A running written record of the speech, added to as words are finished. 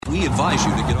advise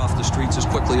you to get off the streets as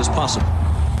quickly as possible.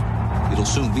 It'll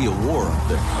soon be a war up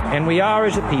there. And we are,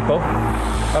 as a people,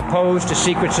 opposed to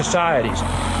secret societies,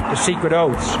 to secret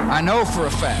oaths. I know for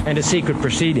a fact. And to secret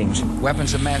proceedings.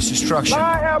 Weapons of mass destruction.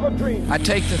 I have a dream. I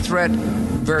take the threat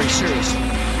very seriously.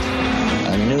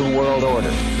 A new world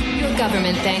order. Your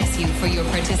government thanks you for your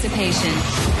participation.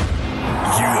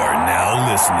 You are now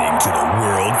listening to the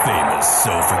world-famous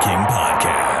Sofa King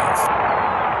podcast.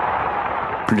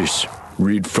 Please,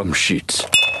 read from sheets.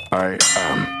 I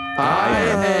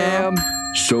am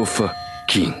Sofa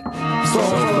King.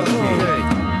 Sofa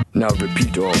King. Now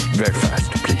repeat all very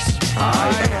fast, please.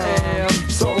 I am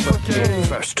Sofa King.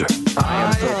 Faster.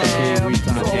 I am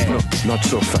Sofa King. No, not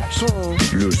so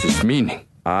fast. Loses meaning.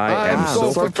 I am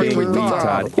Sofa King.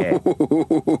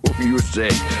 You say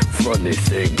funny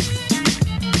things.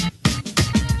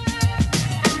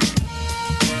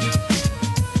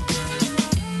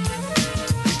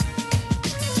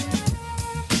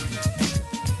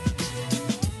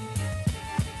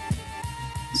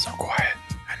 So quiet.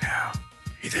 I know.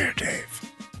 You there,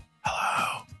 Dave?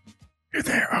 Hello? You're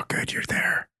there? Oh, good, you're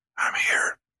there. I'm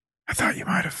here. I thought you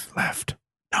might have left.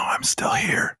 No, I'm still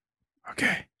here.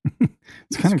 Okay.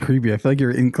 It's kind of creepy. I feel like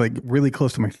you're in like really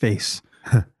close to my face.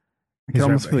 I can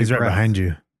almost feel He's your right breath. behind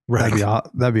you. Right.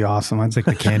 That'd be awesome. I'd It's like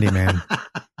the Candyman.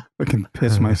 I can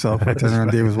piss myself if I turn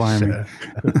around. Dave was lying me.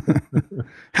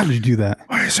 How did you do that?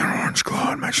 Why is there an orange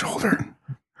claw on my shoulder?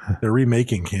 They're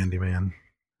remaking Candyman.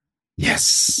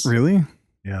 Yes. Really?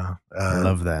 Yeah. I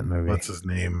love that movie. What's his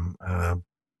name? I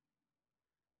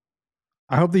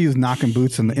hope they use Knockin'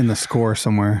 Boots in the score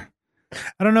somewhere.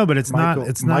 I don't know, but it's Michael, not.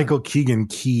 It's Michael not. Keegan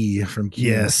Key from Key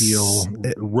Yes. and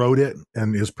Peele wrote it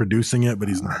and is producing it, but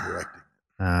he's not directing.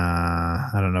 I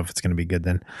don't know if it's going to be good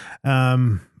then.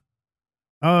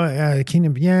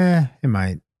 Kingdom. Yeah, it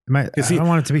might. It might. I don't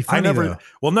want it to be funny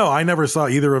though. I never saw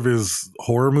either of his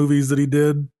horror movies that he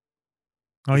did.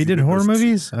 Oh, he did horror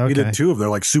movies? Okay. He did two of them. They're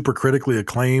like super critically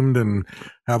acclaimed and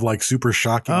have like super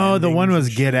shocking. Oh, the one was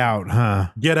endings. Get Out, huh?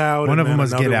 Get Out. One and of them then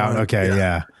was Get another Out. one- Okay,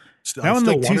 yeah. That one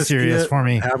still looked too wanna see serious it. for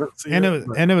me. Haven't seen And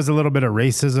it, it was a little bit of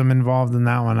racism involved in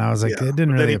that one. I was like, Yeah. it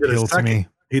didn't But then really he did a appeal to me.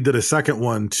 He did a second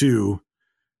one too,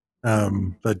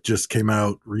 that just came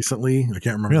out recently. I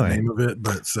can't remember the Really? name of it,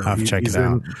 but so I'll have to check he's it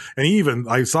out. And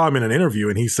I saw him in an interview,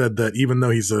 and he said that even though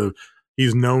he's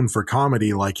known for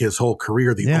comedy, like his whole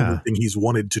career, the only thing he's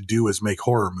wanted to do is make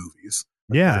horror movies.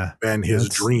 Yeah. And his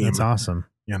dream. That's awesome.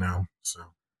 You know, so.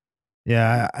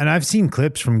 Yeah, and I've seen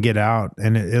clips from Get Out,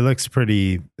 and it looks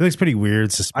pretty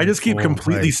weird. I just keep suspenseful,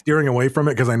 completely like- steering away from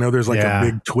it because I know there's like Yeah.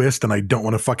 a big twist, and I don't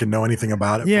want to fucking know anything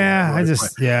about it. Yeah,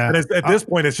 And at this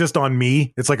point, it's just on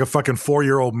me. It's like a fucking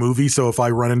 4-year-old movie, so if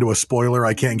I run into a spoiler,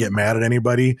 I can't get mad at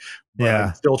anybody. But Yeah.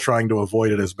 I'm still trying to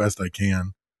avoid it as best I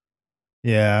can.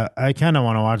 Yeah, I kind of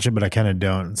want to watch it, but I kind of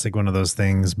don't. It's like one of those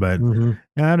things, but yeah,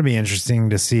 that'd be interesting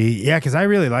to see. Yeah, because I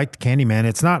really liked Candyman.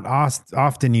 It's not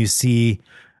often you see,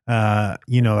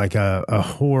 like a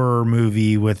horror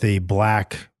movie with a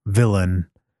black villain,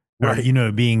 or,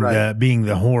 Right. being Right.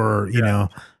 the horror, you know.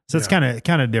 So it's Yeah.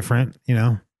 kind of different, you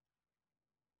know.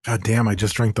 God damn, I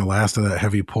just drank the last of that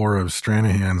heavy pour of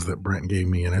Stranahan's that Brent gave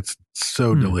me, and it's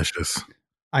so delicious.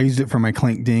 I used it for my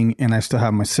clink ding, and I still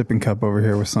have my sipping cup over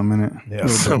here with some in it. Yeah,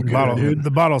 So good,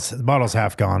 the bottle's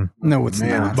half gone. No, it's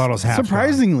not. Bottle's half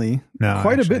Surprisingly, No,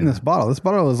 quite a bit actually in this bottle. This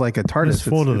bottle is like a TARDIS. It's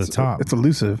full to the top. It's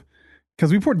elusive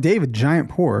because we poured Dave a giant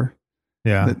pour.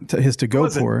 Yeah, his to go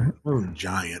It pour. wasn't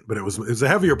giant, but it was a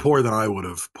heavier pour than I would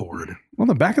have poured. Well,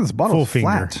 the back of this bottle full is finger,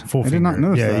 flat. full I did finger. not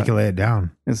notice Yeah, that. you can lay it down.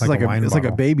 It's like wine it's like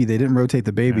a bottle. baby. They didn't rotate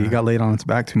the baby. Yeah. It got laid on its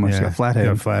back too much. It got flathead.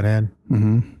 Got flathead.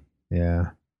 Mm-hmm. Yeah.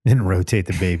 Didn't rotate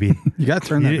the baby. You got to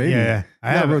turn that baby. Yeah.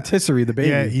 I got rotisserie the baby.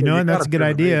 Yeah, you know what? That's a good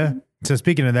idea. So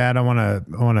speaking of that, I want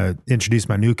to introduce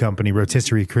my new company,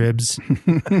 Rotisserie Cribs.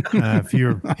 If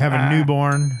you have a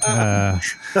newborn,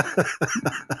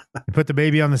 you put the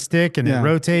baby on the stick and it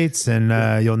rotates,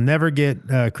 and you'll never get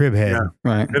crib head. Yeah.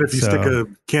 Right. And if you stick a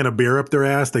can of beer up their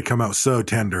ass, they come out so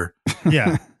tender.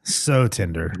 Yeah. So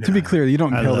tender. To be clear, you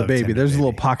don't I kill the love baby. tender There's baby.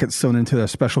 little pockets sewn into the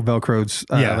special Velcros.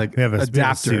 Like we have a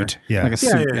adapter. suit. Yeah, like a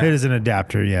suit. It is an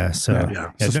adapter. Yeah, so Yeah.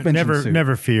 yeah, Suspension suit.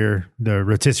 never fear. The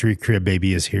rotisserie crib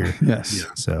baby is here. Yes.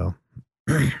 So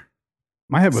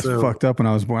my head was fucked up when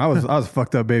I was born. I was a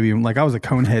fucked up baby. Like I was a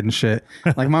cone head and shit.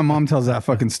 Like my mom tells that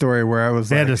fucking story where I was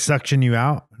they like, had to suction you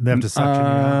out. They have to suction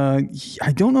you out?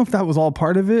 I don't know if that was all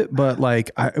part of it, but like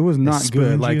it was not spooned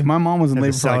good. Like you? my mom was in Had the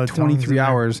labor for like salad tongs in 23 there?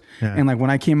 hours, Yeah. and like when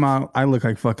I came out, I looked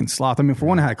like fucking sloth. I mean, for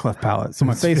one, I had a cleft palate, so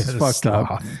my face is It's fucked up.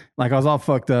 sloth. Like I was all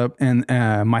fucked up, and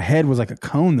my head was like a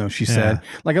cone, though. She said,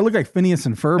 like I looked like Phineas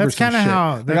and Ferb. That's or some kinda shit.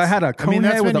 how- Like I that's- had a I cone mean,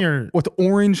 that's head when with you're- with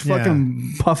orange Yeah.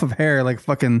 fucking puff of hair, like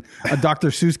fucking a Dr.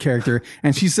 Seuss character.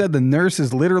 And she said the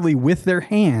nurses literally with their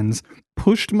hands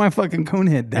pushed my fucking cone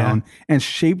head down and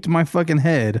shaped my fucking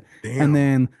head, and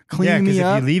then cleaned me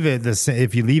up.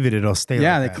 If you leave it, it'll stay.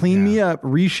 Yeah, like they that. cleaned me up,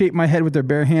 reshaped my head with their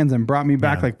bare hands, and brought me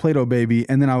back like Play-Doh baby.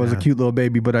 And then I was a cute little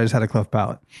baby, but I just had a cleft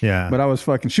palate. Yeah. But I was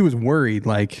fucking. She was worried,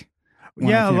 like. when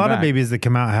I Yeah, a came lot of back. babies that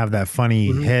come out have that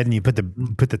funny head, and you put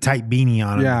the tight beanie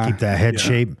on it Yeah. to keep that head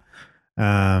shape.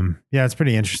 Yeah, it's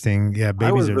pretty interesting. Yeah,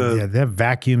 babies they have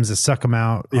vacuums that suck them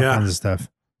out, all kinds of stuff.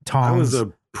 Tongs. I was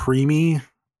a preemie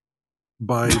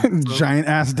by Giant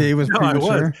ass Dave was No, I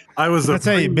premature. was a That's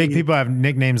how big preemie. people have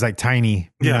nicknames like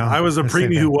Tiny. you know? I was a Let's say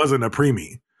preemie that. who wasn't a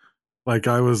preemie. Like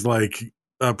I was like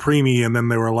a preemie, and then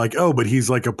they were like, "Oh, but he's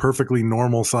like a perfectly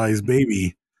normal sized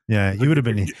baby." Yeah, you would have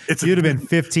been. You'd have been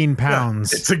 15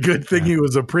 pounds. It's a good thing he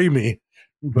was a preemie.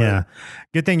 But Yeah,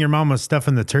 good thing your mom was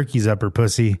stuffing the turkeys up her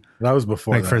pussy. that was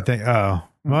before Like that. for a thing. Oh,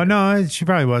 well, no, she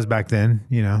probably was back then.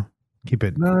 You know, keep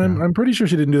it. No, I'm pretty sure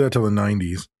she didn't do that till the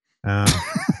 90s.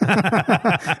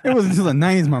 It wasn't until the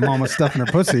 90s my mom was stuffing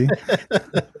her pussy.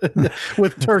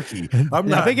 With turkey. I'm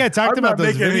Yeah, I think I talked I'm about not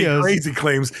those making any videos. crazy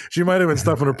claims. She might have been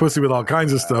stuffing her pussy with all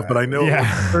kinds of stuff, but I know it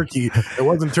wasn't turkey. It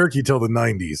wasn't turkey till the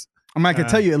 90s. I mean, I can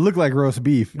tell you, it looked like roast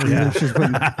beef. Yeah.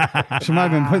 she might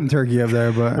have been putting turkey up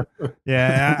there, but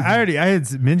Yeah, I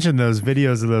had mentioned those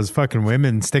videos of those fucking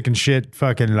women sticking shit,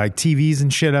 fucking like TVs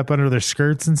and shit up under their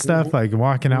skirts and stuff, like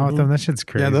walking out with them. That shit's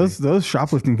crazy. yeah, those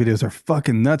shoplifting videos are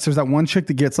fucking nuts. There's that one chick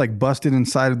that gets like busted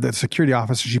inside of the security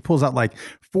office, and she pulls out like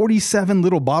 47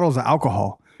 little bottles of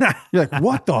alcohol. You're like,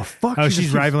 what the fuck? Oh, She just she's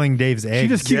keeps- rivaling Dave's eggs. She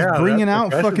just keeps Yeah, bringing that's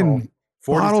out professional. fucking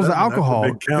bottles of 47, that's a alcohol.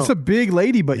 big count. It's a big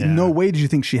lady, but Yeah. no way did you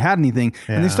think she had anything.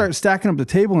 And they Yeah. start stacking up the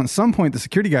table. And at some point, the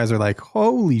security guys are like,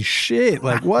 holy shit.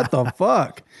 Like, what the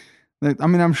fuck? I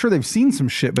mean, I'm sure they've seen some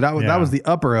shit, but that Yeah. was the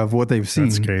upper of what they've seen.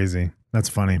 That's crazy. That's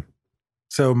funny.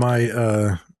 So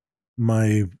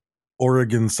my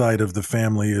Oregon side of the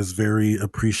family is very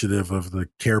appreciative of the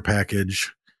care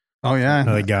package. Oh, yeah.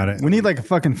 Oh, they got it. We need like a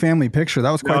fucking family picture. That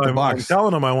was quite No, the I'm box.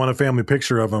 telling them I want a family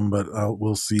picture of them, but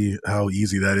we'll see how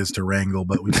easy that is to wrangle.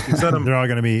 But we sent them. They're all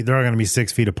gonna be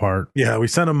 6 feet apart. Yeah, we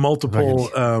sent them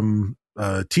multiple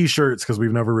T-shirts because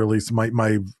we've never released.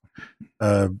 My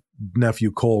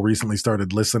nephew Cole recently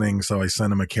started listening, so I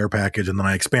sent him a care package, and then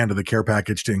I expanded the care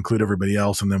package to include everybody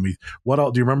else. And then what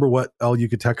else? Do you remember what El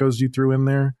Yucatecos you threw in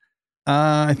there?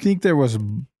 I think there was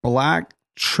black,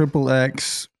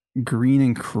 XXX, green,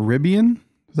 and Caribbean.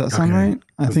 Does that sound Okay. right?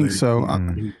 I think so.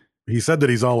 He said that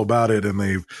he's all about it, and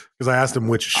because I asked him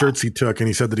which shirts he took, and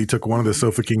he said that he took one of the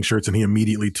Sofa King shirts, and he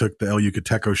immediately took the El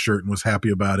Yucateco shirt and was happy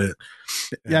about it.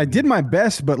 Yeah, I did my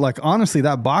best, but like honestly,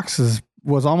 that box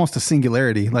was almost a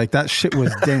singularity. Like that shit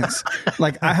was dense.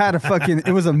 Like I had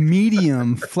it was a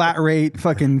medium flat rate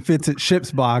fucking fits it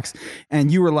ships box. And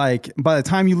you were like, by the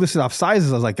time you listed off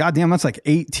sizes, I was like, God damn, that's like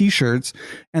 8 t-shirts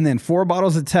and then 4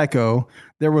 bottles of Teco.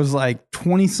 There was like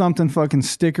 20 something fucking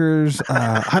stickers.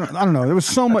 I don't know. There was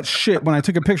so much shit. When I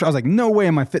took a picture, I was like, no way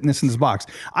am I fitting this in this box.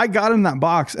 I got in that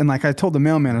box and like I told the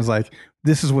mailman, I was like,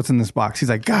 this is what's in this box. He's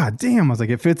like, God damn. I was like,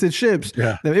 it fits, it ships.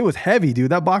 Yeah. It was heavy, dude.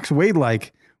 That box weighed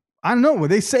like, I don't know what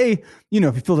they say, if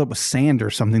you filled up with sand or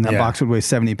something, that box would weigh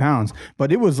 70 pounds,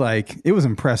 but it was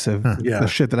impressive. Yeah. The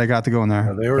shit that I got to go in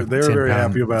there. They were very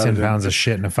happy about 10 it. pounds of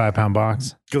shit in a 5-pound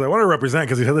box. Because I want to represent,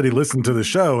 because he said that he listened to the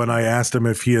show, and I asked him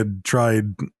if he had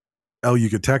tried El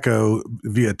Yucateco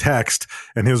via text,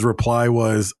 and his reply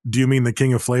was, "Do you mean the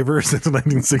King of Flavor since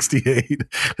 1968?"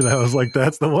 And I was like,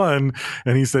 "That's the one."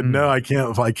 And he said, "No, I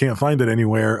can't find it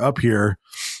anywhere up here."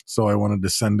 So I wanted to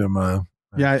send him a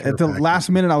At the last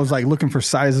minute, I was like looking for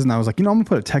sizes, and I was like, I'm gonna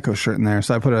put a Teco shirt in there.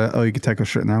 So I put a El Yucateco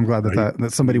shirt in there. I'm glad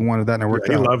that somebody wanted that, and it worked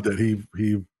he out. loved it.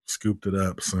 He scooped it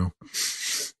up. So,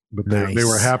 but Nice. they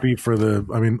were happy for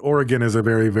Oregon is a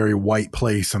very, very white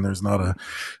place, and there's not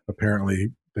apparently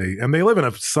they live in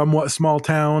a somewhat small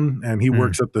town, and he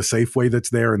works at the Safeway that's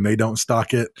there, and they don't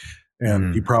stock it.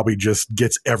 And he probably just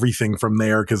gets everything from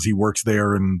there because he works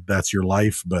there, and that's your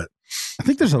life. But I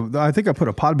think I put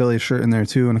a Podbelly shirt in there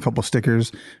too, and a couple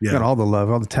stickers. Yeah. Got all the love,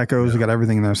 all the Tecos. We got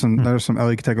everything in there. There's some El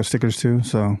Yucateco stickers too.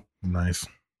 So nice.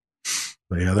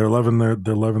 But yeah, they're loving the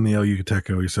El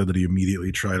Yucateco. He said that he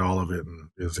immediately tried all of it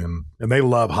and they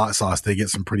love hot sauce. They get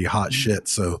some pretty hot shit,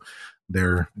 so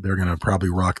they're gonna probably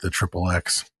rock the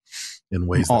XXX. in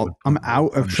ways. that would I'm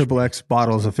out of Triple X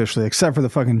bottles officially, except for the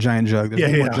fucking giant jug. There's Yeah,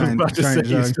 one yeah. more I was about to say, giant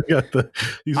you jug. still got the.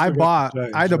 you still I got bought. the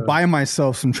giant I had to jug. buy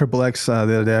myself some Triple X the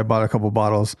other day. I bought a couple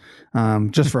bottles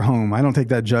just for home. I don't take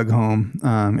that jug home,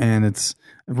 and it's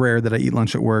rare that I eat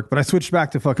lunch at work. But I switched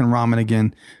back to fucking ramen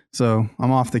again, so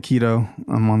I'm off the keto.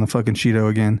 I'm on the fucking Cheeto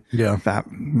again. Yeah. Fat.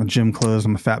 My gym closed.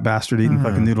 I'm a fat bastard eating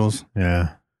fucking noodles.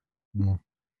 Yeah.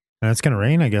 And it's gonna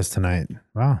rain, I guess, tonight.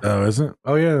 Wow. Oh, is it?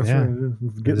 Oh, yeah. That's Yeah. right.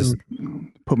 It's getting, Just-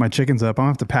 Put my chickens up. I'm gonna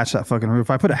have to patch that fucking roof.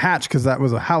 I put a hatch because that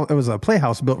was a house. It was a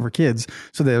playhouse built for kids,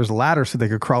 so there's a ladder so they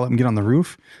could crawl up and get on the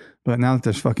roof. But now that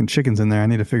there's fucking chickens in there, I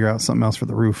need to figure out something else for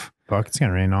the roof. Fuck, it's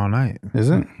gonna rain all night. Is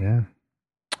it? Yeah.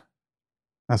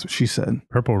 That's what she said.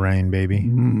 Purple rain, baby.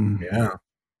 yeah.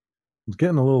 It's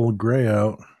getting a little gray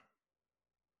out.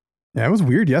 Yeah, it was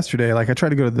weird yesterday. Like I tried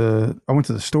to go to I went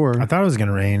to the store I thought it was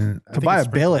gonna rain. I to think buy a it's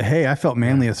bale of hay. I felt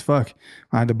manly as fuck.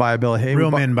 I had to buy a bale of hay. Real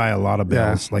We bought- men buy a lot of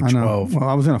bales, like I know. 12. Well,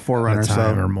 I was in a Forerunner, at a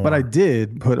time so or more. but I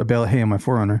did put a bale of hay in my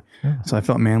Forerunner, so I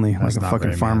felt manly, That's like a not fucking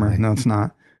very farmer. manly. No, it's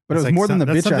not. But That's it was like more than the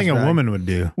that's bitch something ass a bag. woman would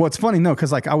do. Well, it's funny, no, because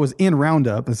like I was in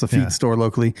Roundup, it's a feed store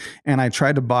locally, and I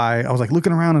tried to buy. I was like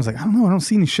looking around, I was like, I don't know, I don't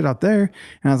see any shit out there,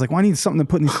 and I was like, well, I need something to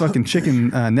put in these fucking chicken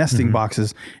nesting Mm-hmm.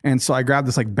 boxes, and so I grabbed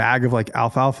this like bag of like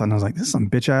alfalfa, and I was like, this is some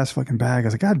bitch ass fucking bag. I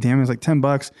was like, God damn it, it was like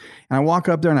 $10, and I walk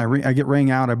up there and I get rang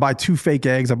out. I buy 2 fake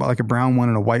eggs. I bought like a brown one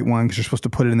and a white one because you're supposed to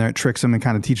put it in there. It tricks them and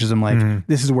kind of teaches them like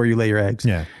this is where you lay your eggs.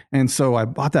 Yeah. And so I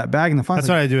bought that bag, and the That's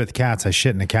what I do with cats. I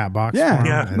shit in a cat box. Yeah. for 'em,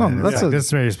 Yeah. and No, then that's it's like, a- this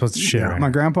is where you're supposed to shit. Right? my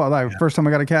grandpa, like first time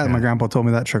I got a cat, my grandpa told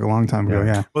me that trick a long time ago.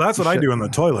 Yeah. Well, that's what I do in the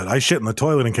toilet. I shit in the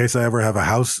toilet in case I ever have a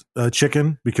house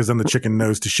chicken, because then the chicken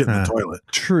knows to shit in the toilet.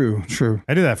 True.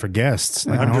 I do that for guests,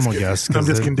 like I'm just, normal guests. 'cause I'm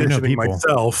just they know conditioning people.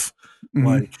 myself.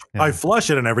 Like I flush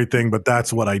it and everything, but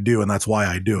that's what I do, and that's why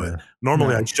I do it.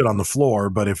 Normally, I shit on the floor,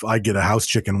 but if I get a house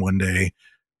chicken one day,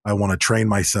 I want to train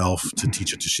myself to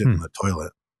teach it to shit in the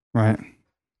toilet. Right.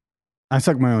 I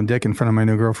suck my own dick in front of my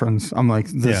new girlfriends. I'm like,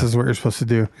 this is what you're supposed to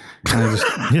do. And I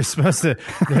just, You're supposed to.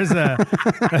 There's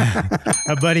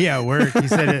a buddy at work. He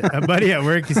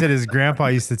said his grandpa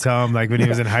used to tell him, like when he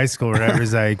was in high school or whatever,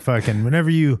 he's like, fucking whenever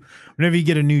you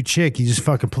get a new chick, you just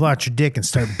fucking pull out your dick and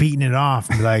start beating it off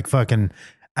and be like, fucking,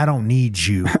 I don't need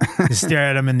you. Just stare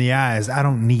at him in the eyes. I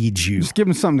don't need you. just give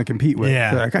them something to compete with.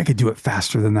 Yeah. They're like, I could do it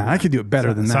faster than that. I could do it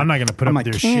better than that. So I'm not gonna put I'm up like,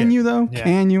 with their can shit. you though? Yeah.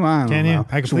 Can you? I don't Can know. you? I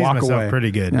can Just please walk myself away.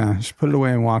 pretty good. Yeah. Just put it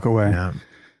away and walk away. Yeah.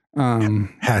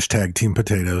 Hashtag Team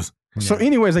Potatoes. So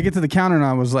anyways, I get to the counter and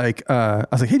I was like, hey,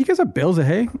 do you guys have bales of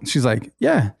hay? She's like,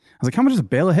 yeah. I was like, how much is a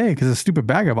bale of hay? Because it's a stupid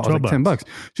bag I bought. It was like $10.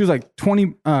 She was like,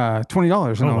 $20. And I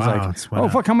was wow, like, it's went oh,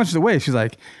 up. fuck, how much does it weigh? She's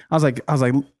like, I was like,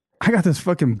 I got this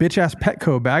fucking bitch ass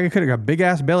Petco bag. I could have got big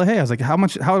ass bale of hay. I was like, how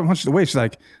much does it weigh? She's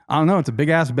like, I don't know. It's a big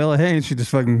ass bale of hay. And she just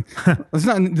fucking, it's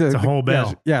not, It's a whole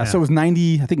bale. Yeah. So it was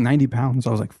 90 pounds. I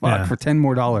was like, fuck, Yeah. for $10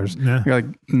 more. Yeah. I got like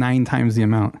 9 times the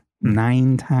amount.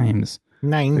 9 times.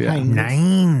 Yeah.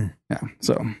 9. Yeah.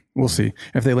 So we'll see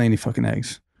if they lay any fucking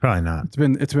eggs. Probably not.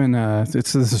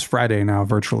 This is Friday now,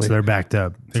 virtually. So they're backed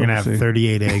up. They're So gonna we'll have see.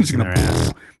 38 eggs Just in gonna their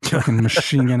ass. fucking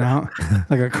machine gun out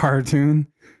like a cartoon.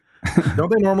 Don't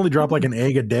they normally drop like an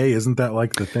egg a day? Isn't that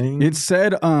like the thing? It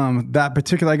said that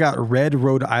particular I got red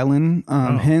Rhode Island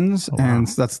hens, and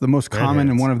that's the most common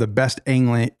and one of the best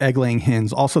egg laying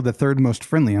hens. Also the third most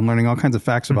friendly. I'm learning all kinds of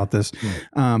facts about this.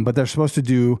 But they're supposed to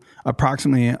do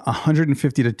approximately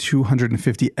 150 to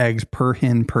 250 eggs per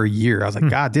hen per year. I was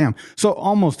like, God damn. So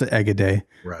almost an egg a day.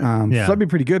 Right. So that'd be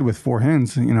pretty good with 4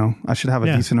 hens. You know, I should have a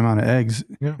decent amount of eggs.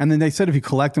 Yeah. And then they said if you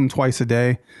collect them twice a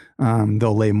day,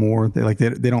 they'll lay more. They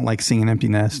don't like seeing an empty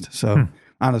nest. So I don't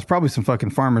know, there's probably some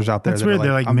fucking farmers out there. That's that are weird.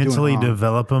 They're like "I'm doing it mentally wrong."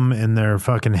 develop them in their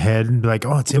fucking head and be like,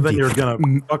 oh, it's So then empty. you're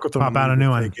gonna fuck with them. Pop out a new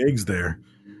one. Fake eggs there.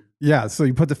 Yeah, so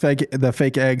you put the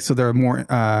fake eggs so they're more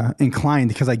inclined,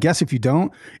 because I guess if you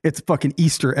don't, it's fucking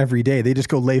Easter every day. They just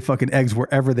go lay fucking eggs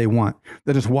wherever they want.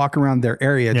 They just walk around their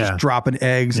area, Yeah. just dropping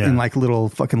eggs Yeah. in like little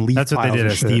fucking leaf That's what they piles did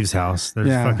and at shit. Steve's house. There's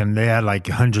Yeah. they had like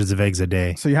hundreds of eggs a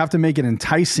day. So you have to make it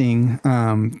enticing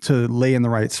to lay in the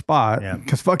right spot. Yeah.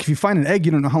 Because fuck, if you find an egg,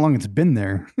 you don't know how long it's been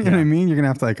there. You know what I mean? You're gonna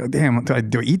have to like, oh, damn, do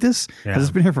I eat this? Yeah. Has this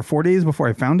been here for 4 days before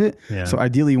I found it? Yeah. So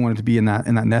ideally, you want it to be in that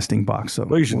nesting box. So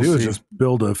What you should we'll do is see. just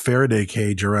build a Faraday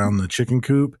cage around the chicken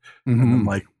coop, and then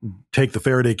like take the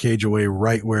Faraday cage away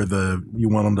right where you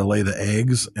want them to lay the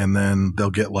eggs, and then they'll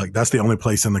get like that's the only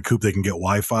place in the coop they can get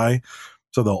Wi-Fi,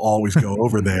 so they'll always go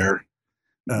over there.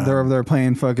 They're over there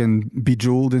playing fucking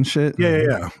Bejeweled and shit.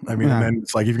 Yeah. I mean, Yeah. and then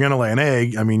it's like if you're gonna lay an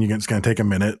egg, I mean, it's gonna take a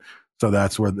minute, so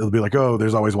that's where they'll be like, oh,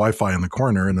 there's always Wi-Fi in the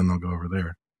corner, and then they'll go over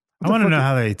there. I want to know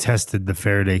how they tested the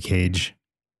Faraday cage.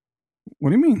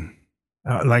 What do you mean?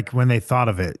 like when they thought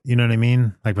of it, you know what I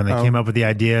mean? Like when they came up with the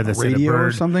idea that said radio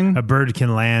or something? a bird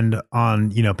can land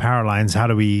on, power lines. How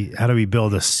do we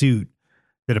build a suit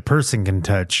that a person can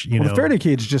touch? The Faraday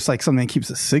cage is just like something that keeps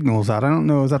the signals out. I don't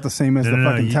know. Is that the same as the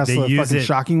fucking Tesla fucking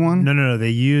shocking one? No. They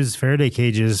use Faraday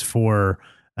cages for,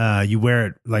 you wear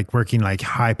it like working like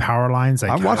high power lines.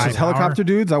 Like I watched those helicopter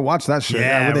dudes. I watched that shit.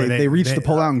 Yeah, where they reach to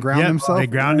pull out and ground themselves. They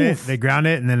ground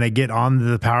it, and then they get onto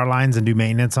the power lines and do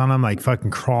maintenance on them, like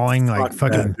fucking crawling, like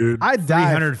fucking. dude. I'd die.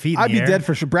 300 feet in I'd the be air. dead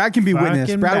for sure. Brad can be witness.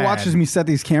 Fucking Brad bad. watches me set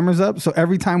these cameras up. So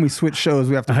every time we switch shows,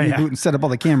 we have to reboot and set up all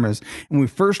the cameras. And when we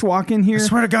first walk in here, I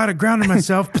swear to God, I grounded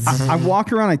myself. I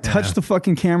walk around, I touch the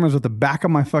fucking cameras with the back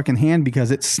of my fucking hand because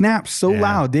it snaps so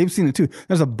loud. Dave's seen it too.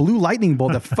 There's a blue lightning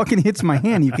bolt that fucking hits my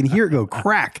hand. You can hear it go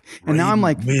crack. And now I'm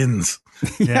like, wins.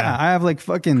 yeah, I have like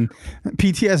fucking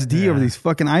PTSD over these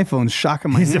fucking iPhones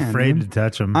shocking my He's hand. afraid dude. to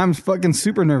touch them. I'm fucking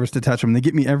super nervous to touch them. They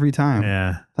get me every time.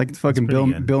 Yeah. Like the fucking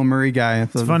pretty good. Bill Murray guy.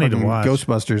 It's funny to watch.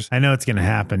 Ghostbusters. I know it's going to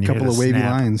happen. A You couple hear of the wavy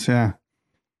snap. lines. Yeah.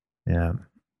 Yeah.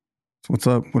 So what's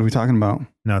up? What are we talking about?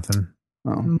 Nothing.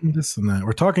 Oh, This and that.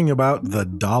 We're talking about the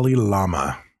Dalai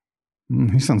Lama.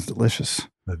 he sounds delicious.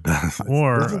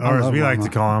 Or as love we like llama.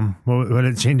 to call him, what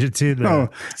did it change it to? Oh,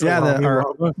 yeah.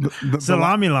 The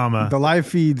Salami llama. The live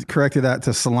feed corrected that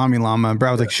to salami llama.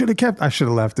 Brad was like, should have kept. I should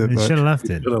have left it. It But should have left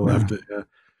it. Should have left it. Yeah.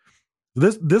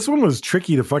 This one was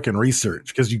tricky to fucking research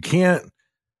because you can't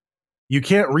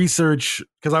research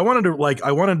because I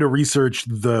wanted to research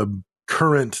the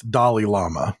current Dalai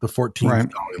Lama, the 14th Right.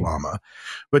 Dalai Lama,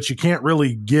 but you can't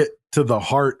really get to the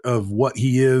heart of what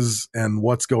he is and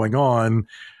what's going on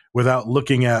without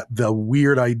looking at the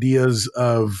weird ideas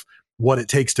of what it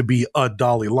takes to be a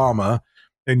Dalai Lama.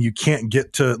 And you can't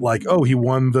get to like, oh, he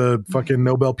won the fucking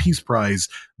Nobel Peace Prize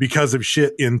because of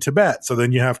shit in Tibet. So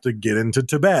then you have to get into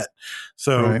Tibet.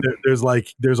 So Right.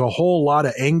 there's a whole lot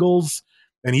of angles.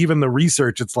 And even the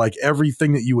research, it's like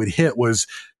everything that you would hit was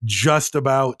just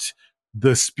about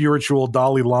the spiritual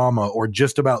Dalai Lama or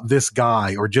just about this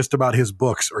guy or just about his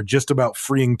books or just about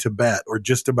freeing Tibet or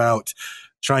just about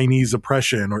Chinese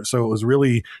oppression. Or so it was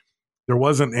really, there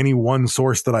wasn't any one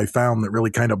source that I found that really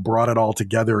kind of brought it all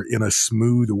together in a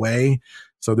smooth way.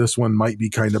 So this one might be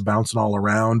kind of bouncing all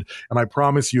around. And I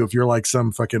promise you, if you're like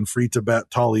some fucking free Tibet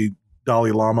Dalai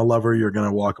Lama lover, you're going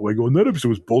to walk away going, that episode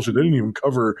was bullshit. They didn't even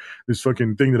cover this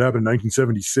fucking thing that happened in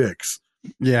 1976.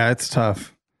 Yeah, it's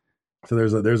tough. So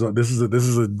this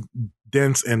is a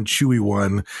dense and chewy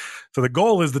one. So the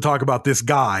goal is to talk about this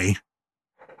guy,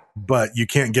 but you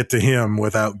can't get to him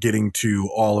without getting to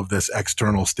all of this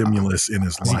external stimulus in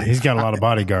his life. He's got a lot of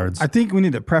bodyguards. I think we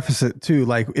need to preface it too.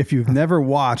 Like, if you've never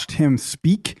watched him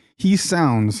speak, he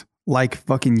sounds like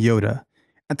fucking Yoda.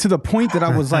 And to the point that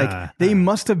I was like, they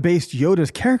must have based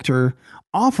Yoda's character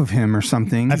off of him or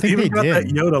something. I think Even they got did. that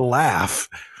Yoda laugh.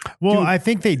 Well, I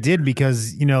think they did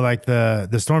because, like the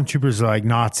stormtroopers are like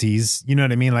Nazis. You know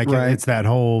what I mean? Like Right. it's that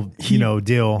whole,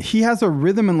 deal. He has a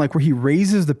rhythm and like where he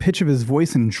raises the pitch of his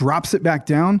voice and drops it back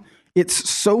down. It's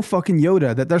so fucking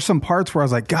Yoda that there's some parts where I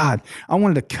was like, God, I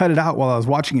wanted to cut it out while I was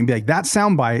watching and be like, that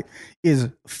soundbite is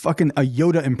fucking a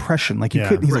Yoda impression. Like you Yeah.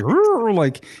 couldn't, he's like, "Rrr,"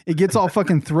 like it gets all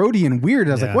fucking throaty and weird.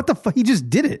 I was like, Yeah. what the fuck? He just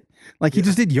did it. Like he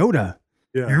just did Yoda.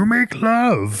 Yeah. You make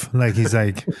love. Like he's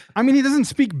like, I mean, he doesn't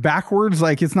speak backwards.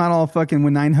 Like it's not all fucking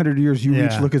when 900 years you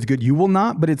reach, Yeah. look as good. You will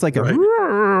not, but it's like a, Right.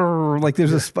 "Rrr," like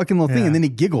there's this fucking little thing Yeah. and then he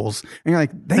giggles and you're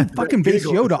like, they fucking based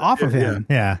Giggles. Yoda off of him.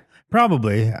 yeah,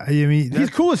 probably. I mean, He's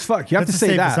cool as fuck. You have that's to a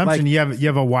say safe that. assumption. Like, You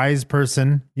have a wise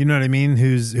person. You know what I mean?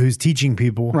 Who's teaching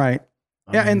people. right.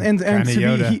 Yeah, and kinda to be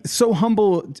Yoda. so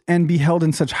humble and be held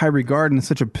in such high regard and in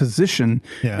such a position,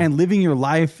 Yeah. and living your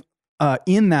life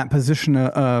in that position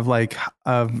of like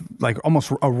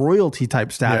almost a royalty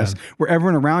type status, Yeah. where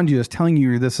everyone around you is telling you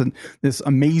you're this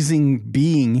amazing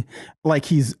being. Like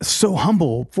he's so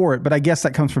humble for it, but I guess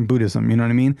that comes from Buddhism. You know what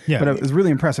I mean? Yeah. But it was really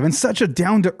impressive and such a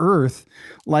down to earth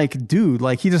like dude.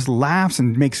 Like he just laughs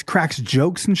and cracks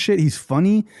jokes and shit. He's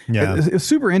funny. Yeah. It's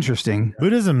super interesting.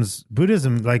 Buddhism,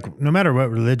 like no matter what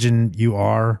religion you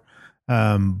are,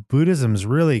 Buddhism's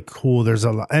really cool. There's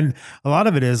a lot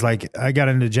of it is like I got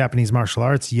into Japanese martial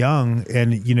arts young,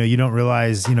 and you don't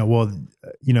realize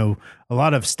a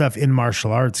lot of stuff in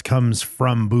martial arts comes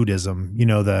from Buddhism.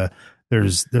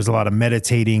 There's a lot of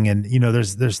meditating, and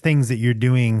there's things that you're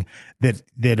doing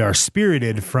that are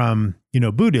spirited from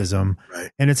Buddhism, Right.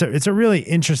 and it's a really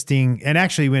interesting. And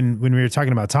actually, when we were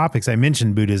talking about topics, I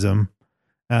mentioned Buddhism.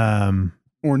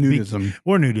 Or nudism.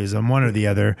 Or nudism, one or the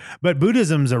other. But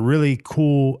Buddhism's a really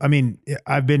cool. I mean,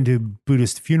 I've been to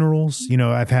Buddhist funerals. You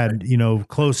know, I've had, you know,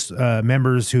 close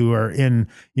members who are in,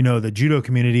 you know, the judo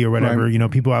community or whatever, Right. you know,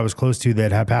 people I was close to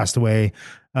that have passed away.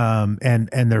 And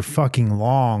they're fucking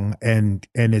long and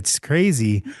it's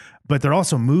crazy, but they're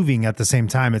also moving at the same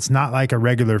time. It's not like a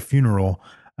regular funeral.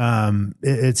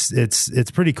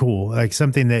 It's pretty cool. Like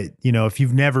something that, you know, if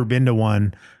you've never been to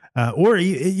one, or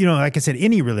you know, like I said,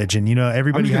 any religion, you know,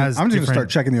 everybody I'm just gonna different- start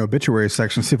checking the obituary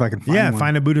section, see if I can find one.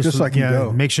 find a Buddhist. just so I can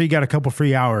go. Make sure you got a couple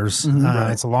free hours.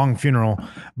 It's a long funeral,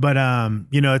 but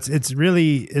you know, it's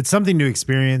really, it's something to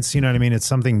experience. You know what I mean? It's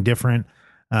something different.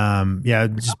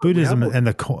 Just Buddhism and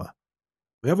the core.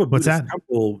 We have a What's Buddhist that?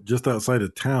 temple just outside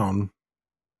of town.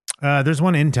 There's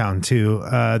one in town too.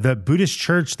 The Buddhist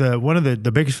church, one of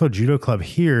the Bakersfield Judo Club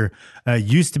here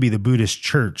used to be the Buddhist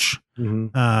church.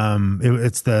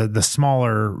 It's the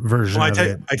smaller version Well, of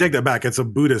it. I take that back. It's a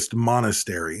Buddhist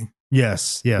monastery.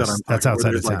 Yes, that I'm that's talking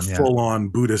outside about. of town. There's Yeah. full on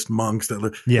Buddhist monks that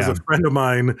live. Yeah. There's a friend of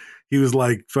mine. He was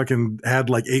like fucking had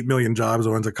like 8 million jobs. I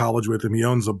went to college with him. He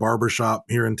owns a barber shop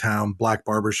here in town, black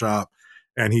barber shop,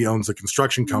 and he owns a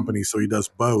construction company. So he does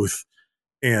both.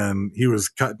 And he was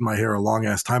cutting my hair a long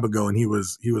ass time ago. And he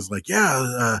was like,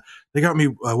 they got me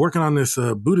working on this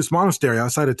Buddhist monastery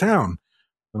outside of town.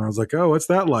 And I was like, oh, what's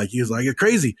that like? He was like, it's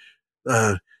crazy.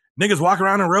 Niggas walk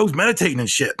around in robes meditating and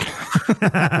shit.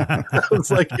 I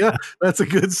was like, yeah, that's a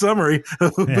good summary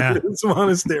of a Buddhist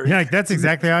monastery. Yeah, like, that's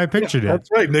exactly how I pictured it. That's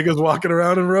right. Niggas walking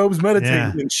around in robes meditating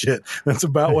Yeah. and shit. That's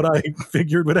about what I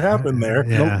figured would happen there.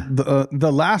 Yeah.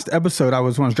 The last episode when I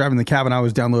was driving the cab and I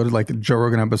was downloaded like a Joe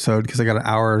Rogan episode because I got an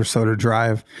hour or so to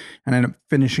drive and I ended up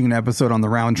finishing an episode on the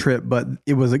round trip. But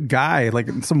it was a guy, like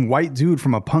some white dude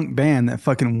from a punk band that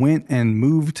fucking went and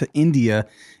moved to India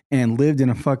and lived in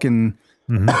a fucking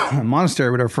monastery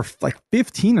or whatever for like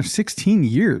 15 or 16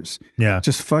 years. Yeah.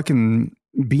 Just fucking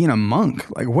being a monk.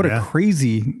 Like what a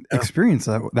crazy experience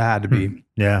that had to be.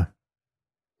 Yeah.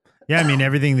 Yeah, I mean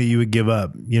everything that you would give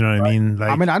up. You know what I mean? Like,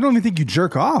 I mean, I don't even think you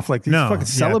jerk off. Like these fucking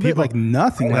celibate, people- like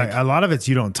nothing. Like a lot of it's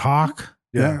you don't talk.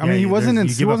 Yeah, I mean, he wasn't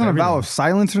a vow of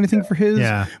silence or anything for his.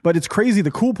 Yeah. But it's crazy.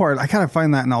 The cool part, I kind of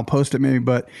find that, and I'll post it maybe.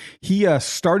 But he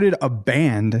started a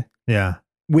band. Yeah.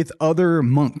 With other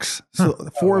monks. So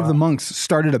 4 of the monks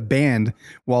started a band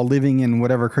while living in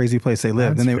whatever crazy place they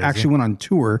lived. That's And they crazy. actually went on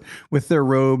tour with their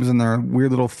robes and their weird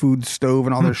little food stove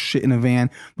and all their shit in a van.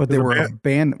 But they were a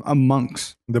band of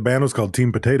monks. The band was called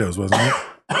Team Potatoes, wasn't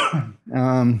it?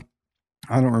 I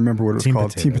don't remember what it was Team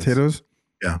called. Team Potatoes?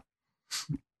 Yeah.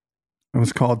 It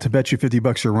was called To Bet You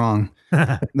 $50 You're Wrong.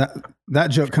 that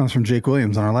joke comes from Jake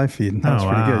Williams on our live feed. That was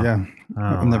pretty good. Yeah.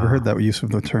 I've never heard that use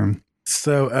of the term.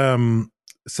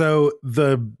 So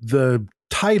the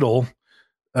title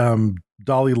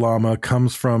Dalai Lama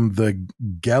comes from the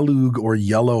Gelug or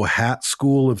Yellow Hat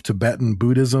school of Tibetan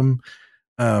Buddhism,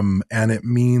 and it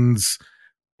means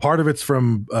part of it's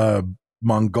from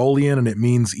Mongolian, and it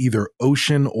means either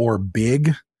ocean or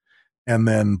big, and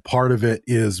then part of it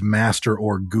is master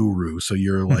or guru. So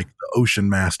you're like the ocean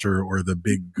master or the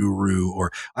big guru,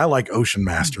 or I like ocean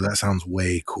master. That sounds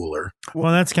way cooler.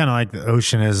 Well, that's kind of like the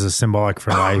ocean is a symbolic for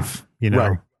life, you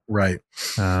know? Right.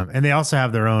 And they also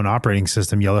have their own operating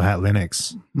system. Yellow Hat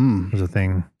Linux is a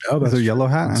thing. Oh, Is there yellow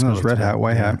hat? I know there's red hat,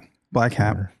 white hat, black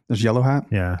hat. There's yellow hat.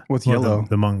 Yeah. What's Well, yellow?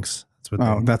 The monks. That's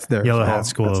what That's their Yellow school. Hat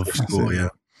school That's of their school, yeah.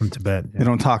 from Tibet. They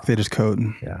don't talk, they just code.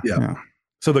 Yeah.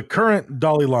 So the current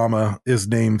Dalai Lama is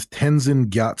named Tenzin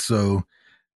Gyatso,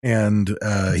 and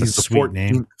he's the sweet 14th.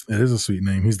 name. It is a sweet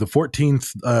name. He's the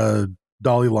 14th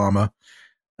Dalai Lama.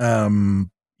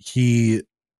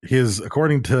 His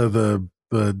according to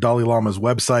the Dalai Lama's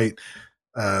website,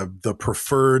 the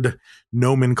preferred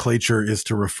nomenclature is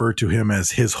to refer to him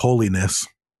as His Holiness.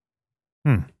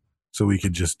 So we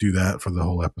could just do that for the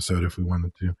whole episode if we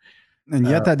wanted to. And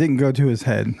yet that didn't go to his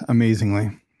head,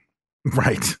 amazingly.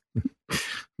 Right.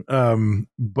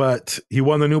 But he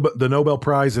won the Nobel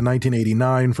Prize in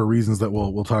 1989 for reasons that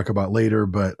we'll talk about later.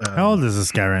 But How old is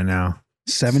this guy right now?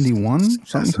 71?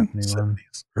 Something?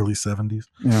 70s, early 70s.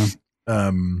 Yeah.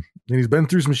 And he's been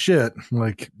through some shit,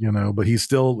 like, you know, but he's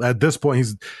still at this point,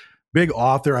 he's a big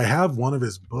author. I have one of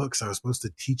his books. I was supposed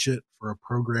to teach it for a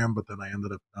program, but then I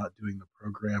ended up not doing the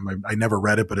program. I never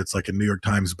read it, but it's like a New York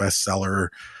Times bestseller.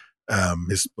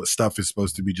 His stuff is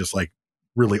supposed to be just like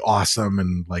really awesome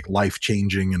and like life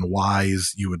changing and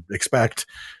wise, you would expect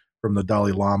from the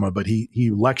Dalai Lama. But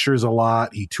he lectures a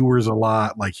lot, he tours a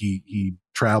lot, like he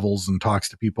travels and talks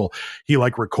to people. He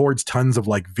like records tons of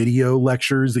like video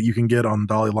lectures that you can get on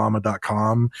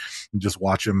DalaiLama.com and just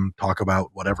watch him talk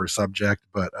about whatever subject.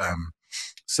 But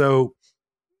so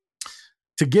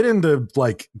to get into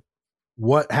like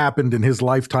what happened in his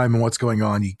lifetime and what's going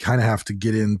on, you kind of have to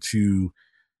get into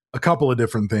a couple of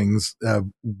different things.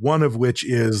 One of which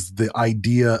is the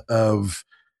idea of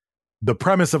the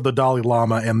premise of the Dalai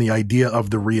Lama and the idea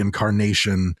of the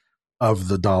reincarnation of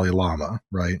the Dalai Lama,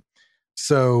 right?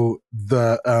 So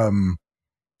I'm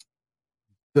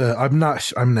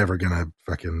never gonna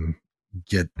fucking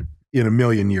get in a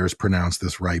million years pronounce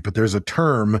this right, but there's a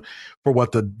term for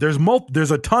what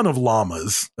there's a ton of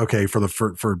lamas. Okay, for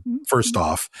first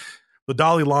off, the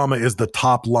Dalai Lama is the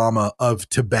top lama of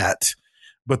Tibet,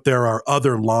 but there are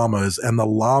other lamas, and the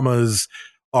lamas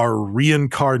are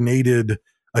reincarnated,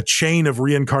 a chain of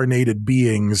reincarnated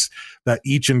beings that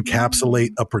each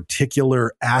encapsulate a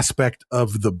particular aspect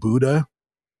of the Buddha.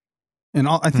 And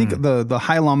I think the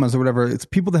high lamas or whatever, it's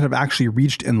people that have actually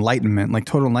reached enlightenment, like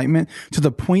total enlightenment, to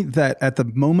the point that at the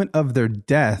moment of their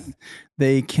death,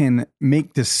 they can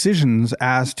make decisions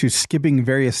as to skipping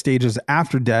various stages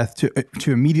after death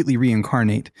to immediately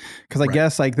reincarnate. Because I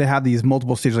guess like they have these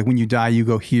multiple stages, like when you die, you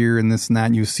go here and this and that,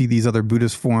 and you see these other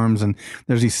Buddhist forms, and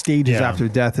there's these stages after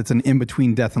death. It's an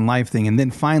in-between death and life thing. And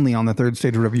then finally on the third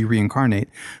stage, whatever, you reincarnate.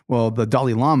 Well, the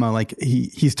Dalai Lama, like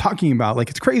he's talking about, like,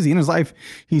 it's crazy in his life.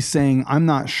 He's saying, I'm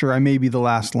not sure, I may be the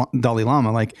last Dalai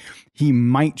Lama. Like, he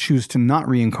might choose to not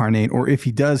reincarnate, or if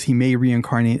he does, he may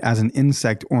reincarnate as an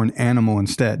insect or an animal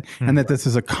instead. And that this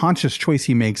is a conscious choice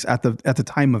he makes at the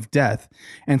time of death.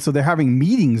 And so they're having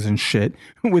meetings and shit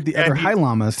with the other high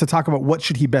lamas to talk about what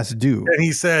should he best do. And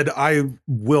he said, I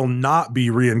will not be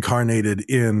reincarnated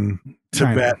in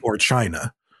Tibet or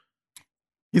China.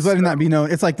 He's letting that be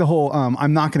known. It's like the whole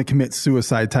I'm not going to commit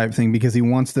suicide type thing, because he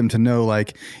wants them to know,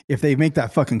 like, if they make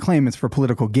that fucking claim, it's for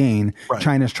political gain. Right.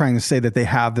 China's trying to say that they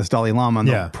have this Dalai Lama, and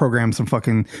they'll program some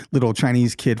fucking little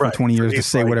Chinese kid for 20 years to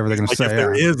say whatever they're going to say. If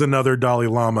there is another Dalai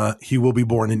Lama, he will be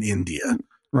born in India.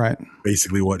 Right.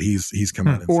 Basically what he's come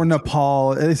out. Or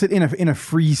Nepal. They said in a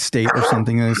free state or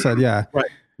something. And they said,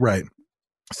 Right.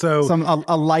 So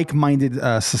a like-minded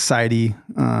society,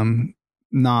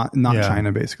 not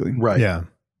China, basically. Right. Yeah.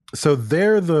 So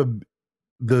there, the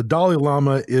Dalai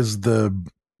Lama is the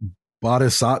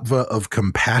bodhisattva of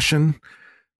compassion,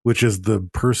 which is the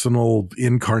personal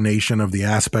incarnation of the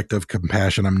aspect of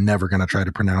compassion. I'm never going to try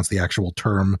to pronounce the actual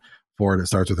term for it. It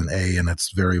starts with an A, and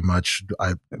it's very much,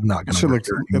 I'm not going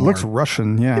to. It looks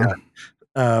Russian. Yeah.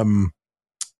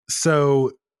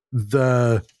 So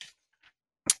there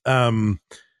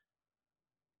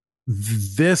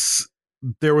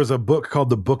was a book called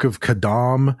the Book of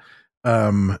Kadam,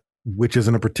 which is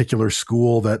in a particular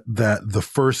school that the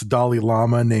first Dalai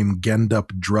Lama named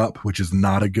Gendup Drup, which is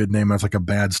not a good name. That's like a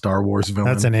bad Star Wars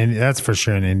villain. That's for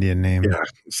sure an Indian name. Yeah.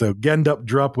 So Gendup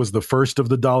Drup was the first of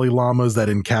the Dalai Lamas that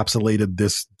encapsulated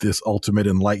this ultimate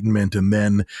enlightenment, and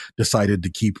then decided to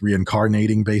keep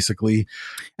reincarnating, basically.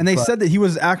 And they said that he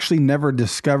was actually never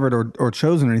discovered or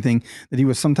chosen or anything, that he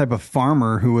was some type of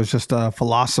farmer who was just a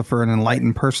philosopher, an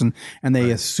enlightened person. And they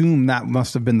assumed that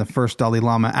must have been the first Dalai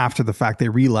Lama. After the fact, they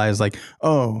realized, like,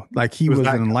 oh, like he was an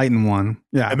enlightened one.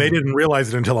 Yeah. And they didn't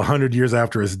realize it until 100 years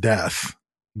after his death.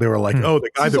 They were like, oh, the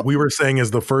guy that we were saying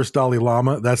is the first Dalai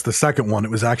Lama, that's the second one.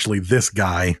 It was actually this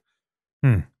guy.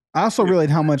 I also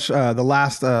realized how much the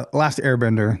last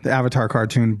Airbender, the Avatar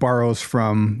cartoon, borrows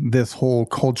from this whole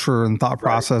culture and thought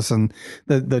process, and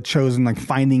the chosen, like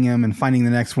finding him and finding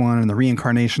the next one and the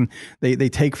reincarnation. They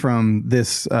take from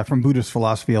this from Buddhist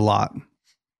philosophy a lot.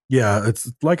 Yeah,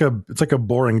 it's like a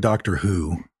boring Doctor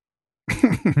Who.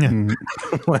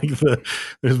 Like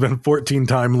there's been 14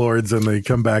 Time Lords, and they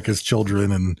come back as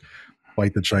children and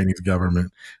fight the Chinese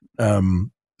government.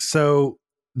 So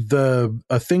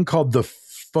a thing called the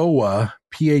PHOA,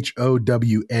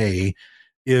 PHOWA,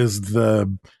 is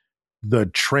the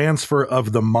transfer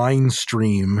of the mind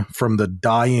stream from the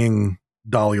dying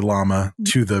Dalai Lama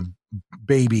to the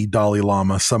baby Dalai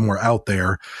Lama somewhere out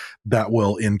there that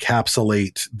will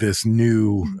encapsulate this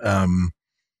new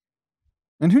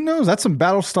and who knows, that's some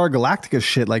Battlestar Galactica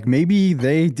shit. Like, maybe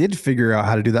they did figure out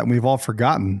how to do that and we've all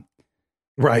forgotten.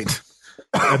 Right.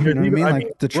 You know what I mean?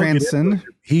 Like the transcend.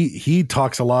 He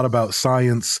talks a lot about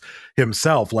science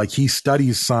himself. Like, he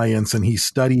studies science, and he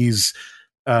studies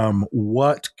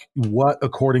what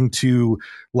according to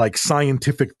like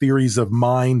scientific theories of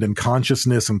mind and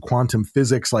consciousness and quantum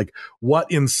physics, like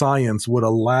what in science would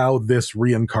allow this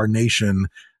reincarnation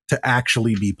to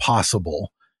actually be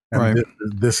possible. And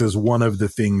this is one of the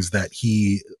things that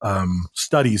he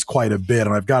studies quite a bit.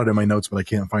 And I've got it in my notes, but I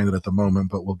can't find it at the moment,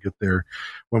 but we'll get there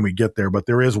when we get there. But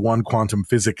there is one quantum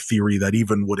physics theory that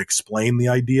even would explain the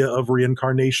idea of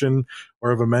reincarnation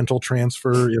or of a mental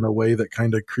transfer in a way that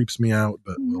kind of creeps me out,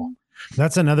 but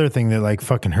That's another thing that like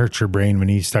fucking hurts your brain when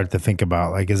you start to think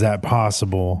about like, is that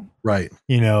possible? Right.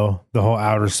 You know, the whole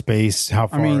outer space. How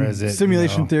far is it?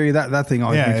 Simulation theory. That thing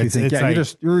always makes you think. Yeah, like,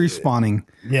 you're respawning.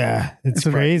 Yeah, it's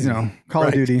crazy. You know, Call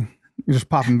of Duty. You're just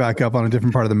popping back up on a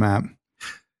different part of the map.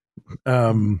 But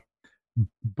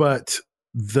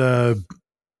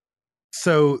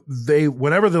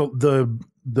whenever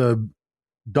the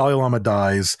Dalai Lama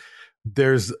dies,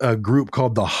 there's a group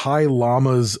called the High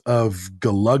Lamas of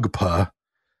Gelugpa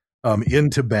in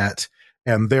Tibet,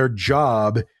 and their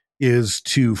job is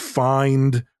to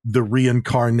find the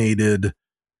reincarnated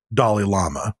Dalai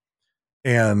Lama.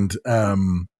 And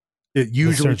it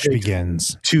usually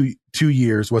begins 2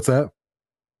 years. What's that?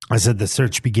 I said the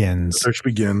search begins. The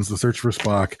search for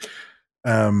Spock.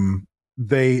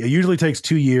 It usually takes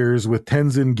 2 years. With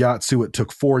Tenzin Gyatso, it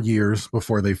took 4 years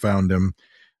before they found him.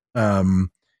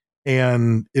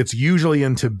 And it's usually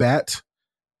in Tibet,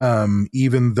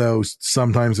 even though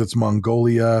sometimes it's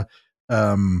Mongolia.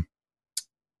 And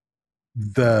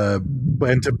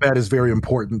Tibet is very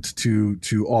important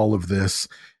to all of this.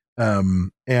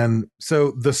 And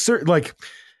so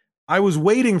I was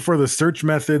waiting for the search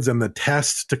methods and the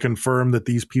tests to confirm that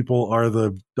these people are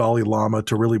the Dalai Lama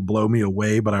to really blow me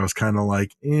away, but I was kind of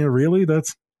like, really?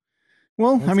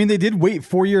 Well, I mean, they did wait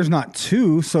 4 years, not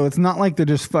 2, so it's not like they're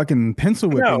just fucking pencil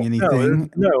whipping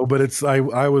anything. No, but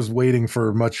I was waiting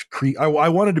for much I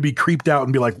wanted to be creeped out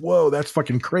and be like, whoa, that's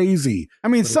fucking crazy. I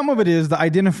mean, some of it is the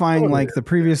identifying like the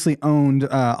previously owned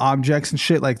objects and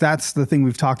shit. Like that's the thing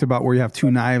we've talked about where you have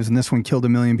 2 knives and this one killed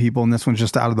 1 million people and this one's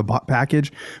just out of the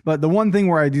package. But the one thing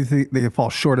where I do think they fall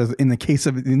short is in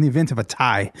the event of a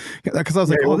tie, because I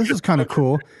was like, oh, this is kind of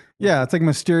cool. Yeah, it's like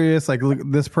mysterious. Like, look,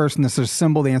 this person, this is a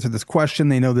symbol. They answered this question.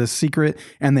 They know this secret,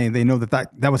 and they know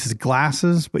that was his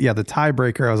glasses. But yeah, the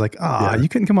tiebreaker. I was like, you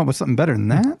couldn't come up with something better than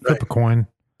that. Flip a coin,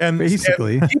 and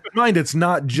basically, and keep in mind, it's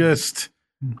not just.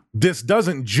 This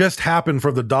doesn't just happen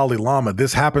for the Dalai Lama.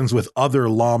 This happens with other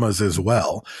lamas as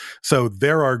well. So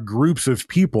there are groups of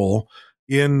people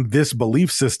in this belief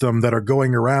system that are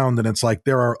going around, and it's like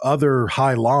there are other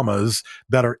high lamas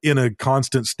that are in a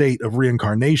constant state of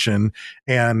reincarnation,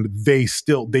 and they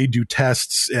do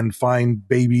tests and find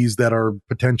babies that are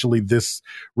potentially this.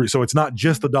 So it's not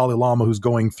just the Dalai Lama who's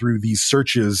going through these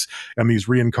searches and these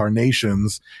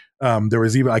reincarnations. There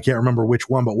was even, I can't remember which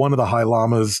one, but one of the high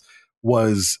lamas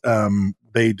was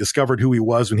they discovered who he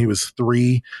was when he was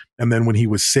 3, and then when he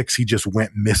was 6 he just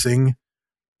went missing.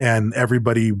 And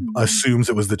everybody assumes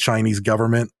it was the Chinese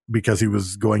government because he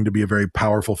was going to be a very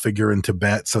powerful figure in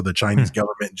Tibet. So the Chinese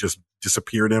government just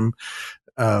disappeared him.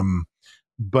 There's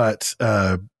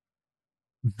a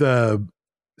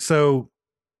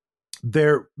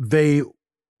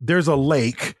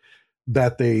lake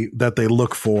that they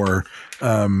look for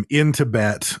in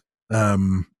Tibet.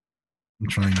 I'm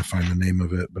trying to find the name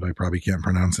of it, but I probably can't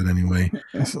pronounce it anyway.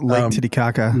 It's Lake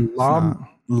Titicaca.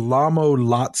 Lamo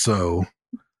Lotso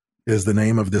is the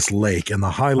name of this lake, and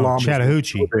the High Lama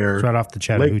Chattahoochee. It's right off the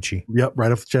Chattahoochee.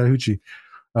 Right off the Chattahoochee,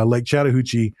 Lake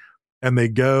Chattahoochee, and they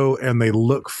go and they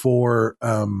look for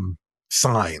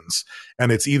signs,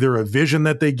 and it's either a vision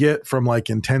that they get from like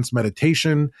intense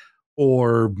meditation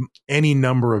or any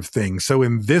number of things. So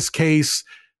in this case,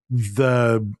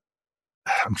 I'm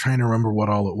trying to remember what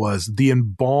all it was. The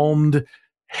embalmed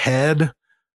head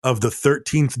of the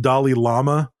 13th Dalai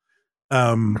Lama.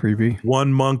 Creepy.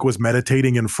 One monk was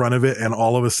meditating in front of it, and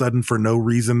all of a sudden, for no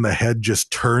reason, the head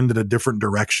just turned in a different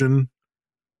direction.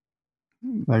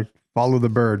 Like, follow the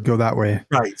bird, go that way.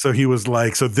 Right. So he was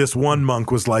like, so this one monk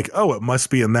was like, oh, it must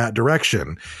be in that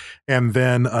direction. And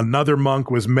then another monk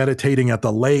was meditating at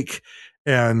the lake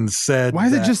and said, why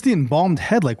is it just the embalmed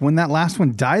head? Like when that last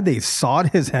one died, they sawed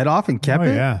his head off and kept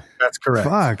it? Yeah. That's correct.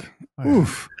 Fuck.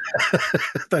 Oof.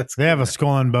 They have a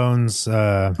skull and bones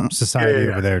society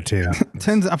over there too. If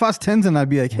I was Tenzin, I'd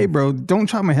be like, hey bro, don't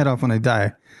chop my head off when I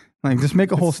die. Like just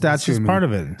make a whole statue. It's of me. part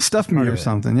of it. Stuff me or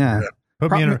something. Yeah.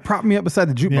 Prop me up beside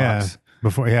the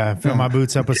jukebox. Fill my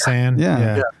boots up with sand.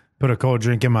 Yeah. Put a cold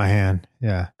drink in my hand.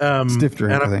 Yeah. Stiff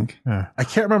drink, I think. I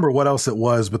can't remember what else it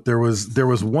was, but there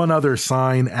was one other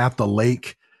sign at the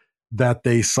lake that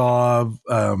they saw.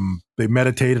 They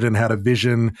meditated and had a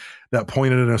vision that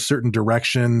pointed in a certain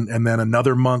direction. And then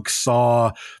another monk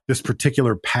saw this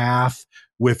particular path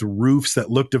with roofs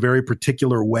that looked a very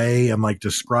particular way and like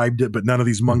described it, but none of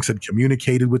these monks had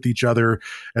communicated with each other.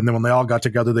 And then when they all got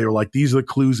together, they were like, these are the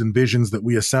clues and visions that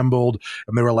we assembled.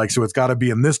 And they were like, so it's got to be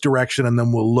in this direction. And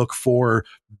then we'll look for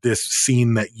this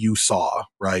scene that you saw.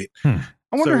 Right.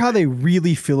 I wonder how they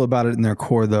really feel about it in their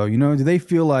core, though. You know, do they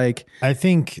feel like I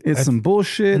think it's some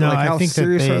bullshit? No, like, I how think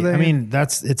serious that are they? I mean,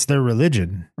 it's their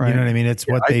religion. Right. You know what I mean? It's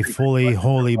what they fully,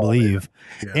 wholly believe.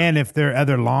 Yeah. And if there are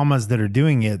other lamas that are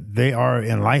doing it, they are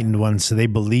enlightened ones, so they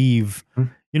believe.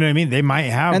 You know what I mean? They might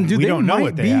have, and we don't know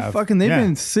what they have. Fucking, they've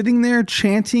been sitting there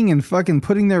chanting and fucking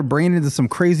putting their brain into some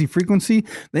crazy frequency.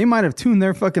 They might have tuned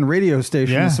their fucking radio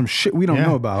station to some shit we don't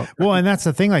know about. Well, and that's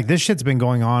the thing. Like, this shit's been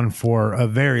going on for a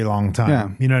very long time. Yeah.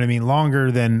 You know what I mean?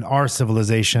 Longer than our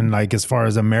civilization, like as far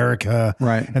as America,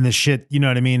 right? And the shit, you know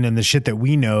what I mean? And the shit that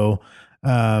we know.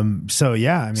 So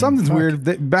yeah, I mean, something's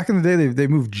weird. Back in the day, they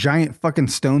moved giant fucking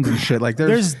stones and shit. Like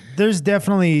there's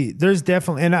definitely,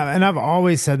 and I've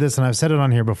always said this, and I've said it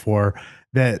on here before,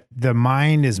 that the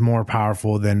mind is more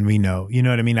powerful than we know. You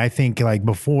know what I mean? I think like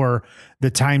before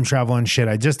the time travel and shit,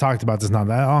 I just talked about this not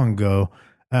that long ago.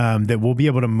 That we'll be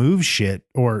able to move shit,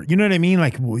 or you know what I mean?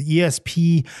 Like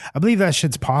ESP, I believe that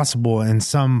shit's possible in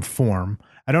some form.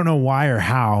 I don't know why or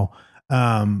how.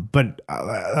 But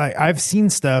I've seen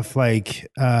stuff like,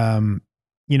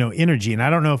 you know, energy, and I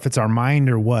don't know if it's our mind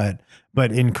or what,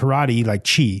 but in karate, like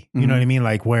chi, you know what I mean?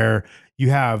 Like where you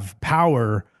have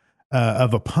power,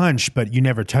 of a punch, but you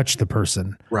never touch the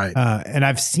person. Right. And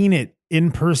I've seen it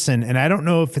in person, and I don't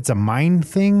know if it's a mind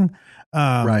thing.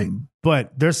 Right.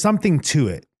 But there's something to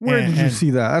it. Where did you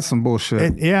see that? That's some bullshit.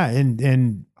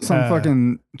 And some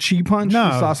fucking chi punch. No,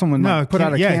 you saw someone put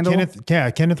out a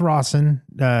candle. Kenneth Rawson.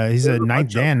 He's a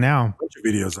ninth Dan now. Bunch of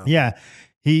videos. Of Yeah,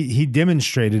 he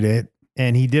demonstrated it,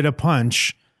 and he did a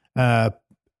punch to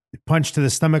the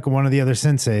stomach of one of the other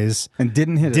senseis, and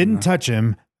didn't hit. Didn't touch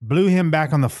him. Blew him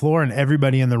back on the floor, and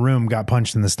everybody in the room got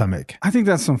punched in the stomach. I think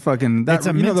that's some fucking. That's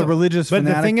the religious. But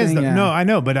the thing is, thing, no, I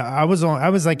know, but I was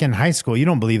like in high school. You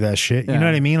don't believe that shit. You know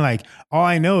what I mean? Like all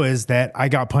I know is that I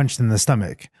got punched in the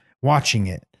stomach watching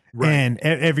it. Right. And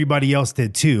everybody else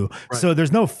did too. Right. So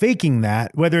there's no faking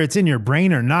that. Whether it's in your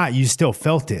brain or not, you still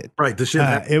felt it. Right. The shit.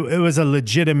 It was a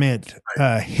legitimate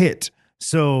hit.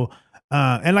 So.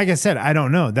 And like I said, I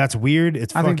don't know. That's weird.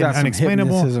 It's fucking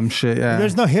unexplainable. Hypnotism shit, yeah.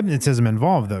 There's no hypnotism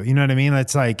involved though. You know what I mean?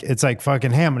 It's like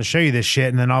fucking, hey, I'm going to show you this shit.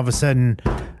 And then all of a sudden,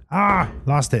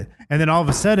 lost it. And then all of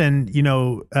a sudden, you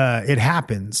know, it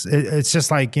happens. It's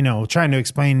just like, you know, trying to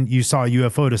explain you saw a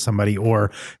UFO to somebody,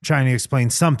 or trying to explain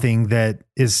something that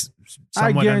is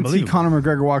somewhat I guarantee unbelievable. Conor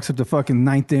McGregor walks up to fucking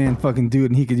ninth Dan fucking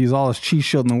dude, and he could use all his chi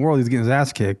shield in the world. He's getting his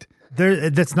ass kicked.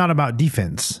 That's not about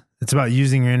defense. It's about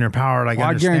using your inner power. Like,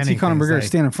 I guarantee Conor McGregor like,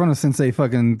 stand in front of Sensei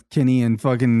fucking Kenny and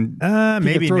fucking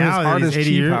maybe now that he's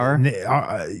 80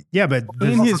 years. Yeah, but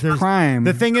in his prime.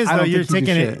 The thing is, though, you're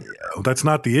taking it. That's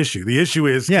not the issue. The issue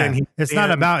is, it's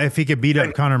not about if he could beat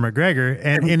up Conor McGregor,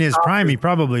 and in his prime, he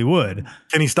probably would.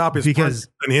 Can he stop his punch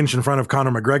an inch in front of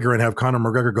Conor McGregor and have Conor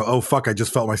McGregor go, "Oh fuck, I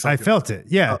just felt myself." I felt it.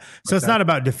 Yeah. So it's not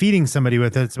about defeating somebody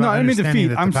with it. It's about understanding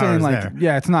that I'm the power saying is like, there.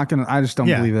 yeah, it's not gonna. I just don't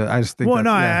believe it. I just think. Well,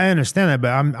 I understand that, but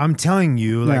I'm telling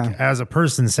you, like, as a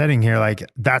person sitting here, like,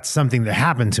 that's something that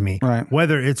happened to me. Right.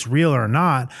 Whether it's real or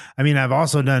not. I mean, I've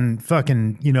also done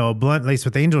fucking, you know, blunt laced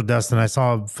with angel dust, and I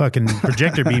saw a fucking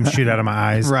projector beam shoot out of my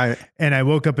eyes. Right. And I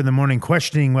woke up in the morning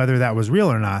questioning whether that was real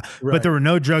or not. Right. But there were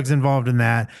no drugs involved in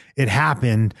that. It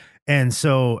happened. And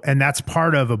that's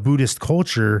part of a Buddhist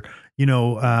culture,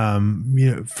 from,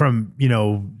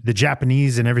 the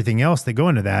Japanese and everything else that go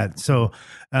into that. So,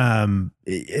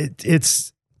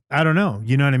 it's, I don't know.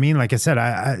 You know what I mean? Like I said,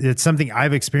 it's something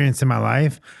I've experienced in my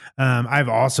life. I've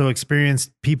also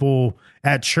experienced people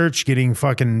at church getting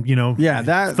fucking,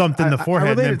 thumped in the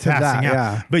forehead and then passing out.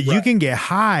 Yeah. But you can get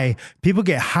high. People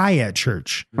get high at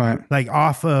church, right? Like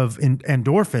off of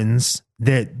endorphins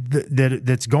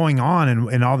that's going on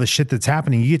and all the shit that's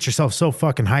happening. You get yourself so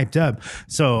fucking hyped up.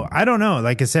 So I don't know.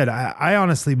 Like I said, I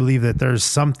honestly believe that there's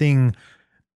something,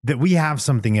 that we have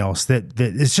something else that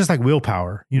it's just like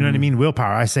willpower. You know what I mean?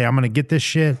 Willpower. I say, I'm going to get this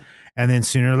shit. And then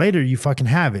sooner or later you fucking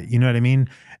have it. You know what I mean?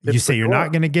 You say you're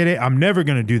not going to get it. I'm never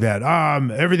going to do that.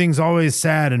 Everything's always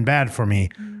sad and bad for me.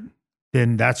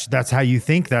 Then that's how you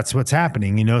think. That's what's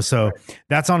happening, So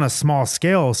that's on a small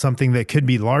scale, something that could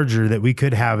be larger that we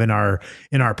could have in our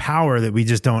power that we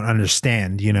just don't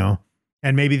understand,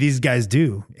 And maybe these guys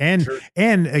do. And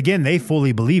again, they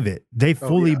fully believe it. They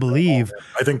fully believe.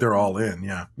 I think they're all in.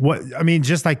 Yeah.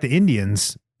 Just like the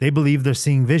Indians, they believe they're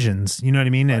seeing visions. You know what I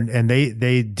mean? Right. And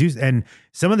they do. And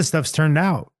some of the stuff's turned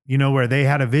out, where they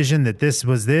had a vision that this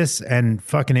was this and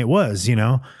fucking it was,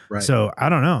 Right. So I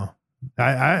don't know.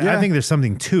 I think there's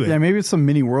something to it. Yeah, maybe it's some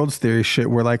mini worlds theory shit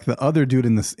where like the other dude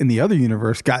in the other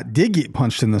universe did get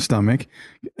punched in the stomach,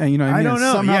 and you know what I mean? don't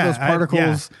know. Somehow Yeah, those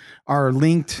particles are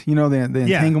linked. You know the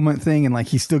entanglement thing, and like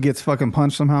he still gets fucking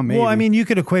punched somehow. Maybe. Well, I mean, you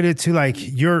could equate it to like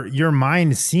your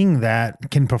mind seeing that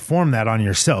can perform that on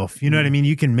yourself. You know what I mean?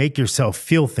 You can make yourself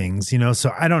feel things. You know,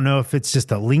 so I don't know if it's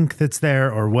just a link that's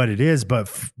there or what it is, but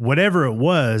whatever it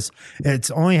was,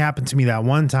 it's only happened to me that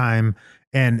one time.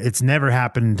 And it's never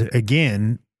happened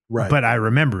again, Right. but I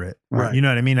remember it. Right. You know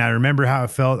what I mean? I remember how it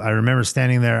felt. I remember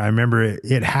standing there. I remember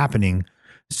it happening.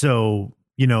 So,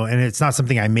 you know, and it's not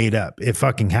something I made up. It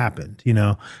fucking happened, you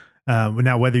know?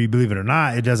 Now, whether you believe it or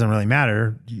not, it doesn't really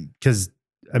matter because,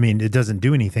 I mean, it doesn't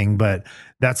do anything, but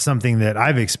that's something that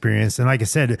I've experienced. And like I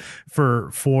said,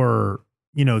 for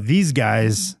you know, these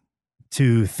guys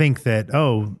to think that,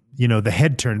 oh, you know, the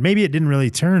head turned. Maybe it didn't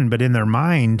really turn, but in their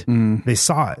mind, they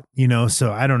saw it. You know,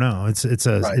 so I don't know. It's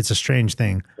a strange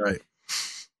thing, right?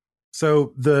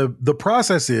 So the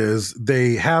process is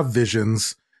they have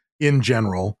visions in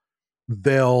general.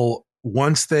 They'll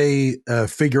once they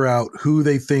figure out who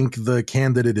they think the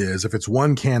candidate is. If it's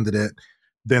one candidate,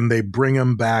 then they bring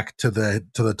them back to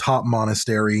the top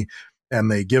monastery,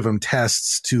 and they give them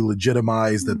tests to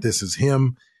legitimize that this is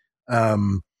him.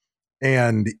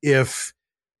 And if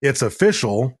it's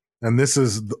official, and this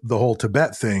is the whole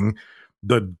Tibet thing,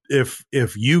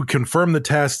 if you confirm the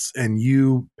tests and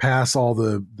you pass all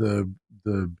the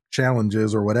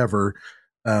challenges or whatever,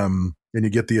 and you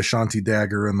get the Ashanti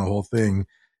dagger and the whole thing,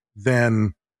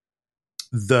 then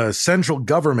the central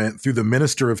government through the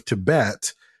minister of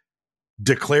Tibet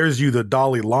declares you the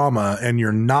Dalai Lama, and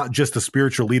you're not just the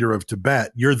spiritual leader of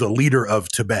Tibet, you're the leader of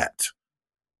Tibet.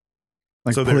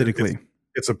 Like so politically.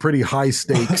 It's a pretty high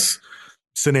stakes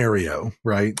scenario,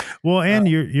 right? Well, and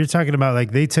you're talking about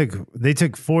like they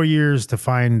took 4 years to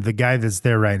find the guy that's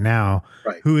there right now,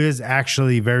 right, who is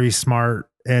actually very smart,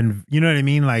 and you know what I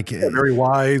mean, like very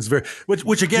wise,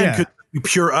 which again could be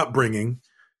pure upbringing.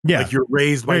 Yeah, like you're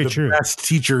raised by the best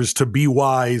teachers to be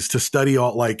wise, to study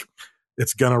all, like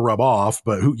it's gonna rub off,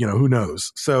 but who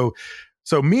knows? So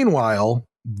meanwhile,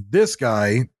 this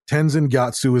guy Tenzin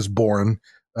Gyatso is born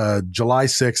July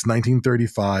 6,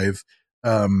 1935.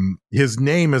 His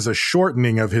name is a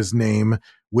shortening of his name,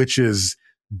 which is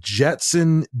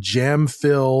Jetson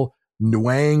Jamphil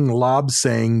Nguyen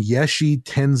Lobsang Yeshi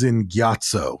Tenzin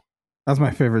Gyatso. That's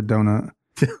my favorite donut.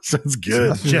 Sounds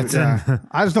good. Jetson. Yeah.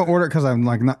 I just don't order it because I'm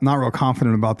like not real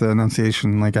confident about the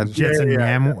enunciation. Like Jetson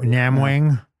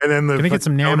Namwang. And then can I get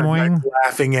some Namwang?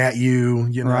 Laughing at you,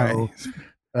 you know.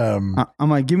 Right. I'm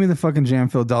like, give me the fucking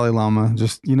Jamphil Dalai Lama.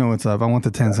 Just, you know what's up. I want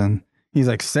the Tenzin. He's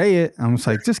like, say it. I'm just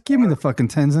like, just give me the fucking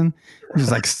Tenzin.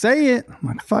 He's like, say it. I'm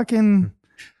like, fucking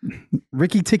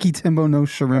Ricky Tiki Timbo no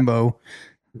Sharimbo.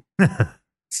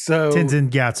 So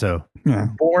Tenzin Gyatso. Yeah.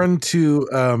 Born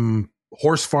to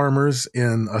horse farmers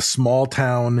in a small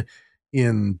town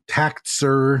in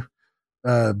Taktser,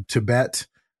 Tibet.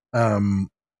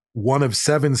 One of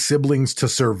 7 siblings to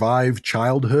survive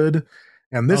childhood.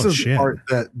 And this is the part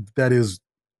that is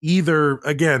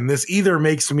this either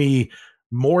makes me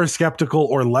more skeptical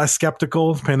or less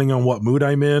skeptical, depending on what mood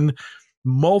I'm in.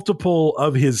 Multiple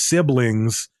of his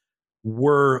siblings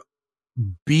were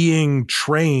being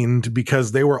trained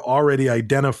because they were already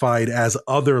identified as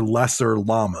other lesser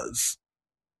lamas.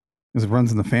 It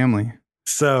runs in the family.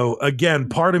 So again,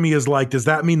 part of me is like, does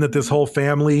that mean that this whole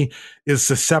family is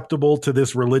susceptible to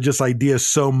this religious idea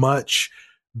so much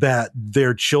that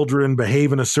their children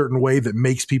behave in a certain way that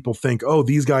makes people think, oh,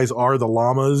 these guys are the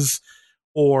lamas?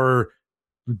 Or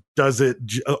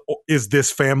is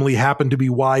this family happen to be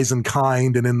wise and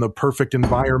kind and in the perfect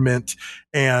environment,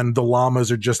 and the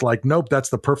lamas are just like, nope, that's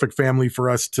the perfect family for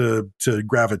us to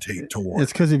gravitate toward?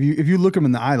 It's because if you look them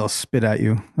in the eye, they'll spit at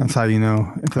you. That's how you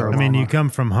know if they're a I mean, llama. you come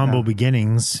from humble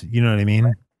beginnings, you know what I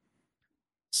mean?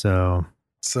 So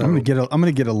I'm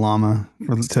gonna get a llama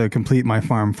to complete my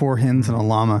farm. 4 hens and a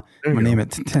llama. I'm gonna name it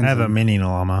Tenzin. I have a mini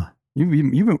llama.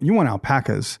 You want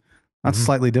alpacas. That's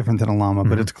slightly different than a llama,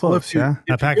 but it's close.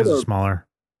 Alpacas are smaller.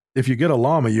 If you get a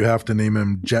llama, you have to name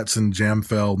him Jetson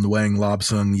Jamphil Nguyen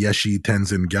Lobsang Yeshi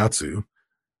Tenzin Gyatso.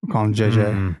 Call him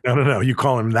JJ. No. You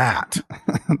call him that.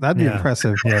 That'd be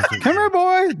impressive. Yeah. Come here,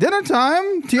 boy. Dinner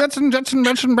time. Jetson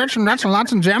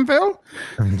Jamphil.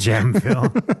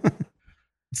 Jamphil.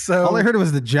 So all I heard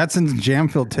was the Jetsons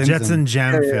Jamphil Tenzin. Jetson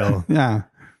Jamphil.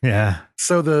 Yeah.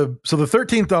 So the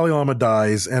 13th Dalai Lama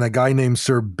dies, and a guy named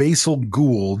Sir Basil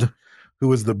Gould, who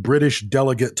was the British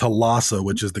delegate to Lhasa,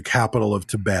 which is the capital of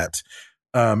Tibet,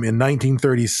 in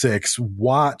 1936,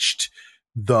 watched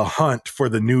the hunt for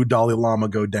the new Dalai Lama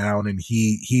go down, and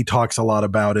he talks a lot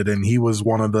about it. And he was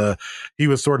sort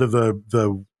of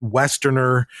the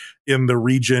Westerner in the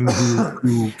region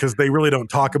who because they really don't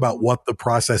talk about what the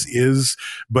process is,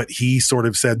 but he sort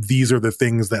of said these are the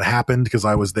things that happened because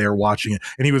I was there watching it.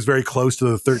 And he was very close to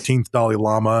the 13th Dalai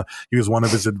Lama. He was one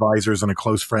of his advisors and a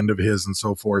close friend of his and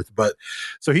so forth. But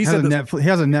so he said he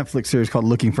has a Netflix series called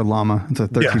Looking for Lama. It's a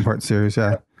 13-part series.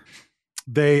 Yeah.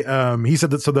 He said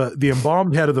that so the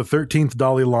embalmed head of the 13th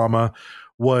Dalai Lama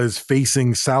was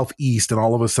facing southeast and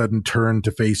all of a sudden turned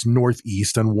to face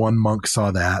northeast, and one monk saw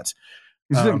that.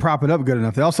 He just didn't prop it up good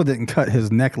enough. They also didn't cut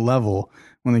his neck level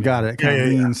when they got it.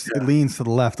 It leans to the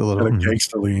left a little.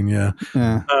 Gangsta lean, yeah.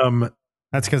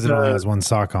 That's because it only has one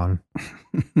sock on.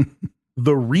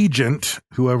 The regent,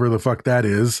 whoever the fuck that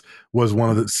is one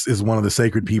of the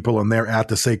sacred people, and they're at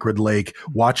the sacred lake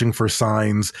watching for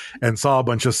signs and saw a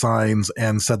bunch of signs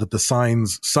and said that the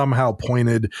signs somehow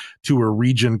pointed to a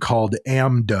region called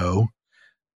Amdo.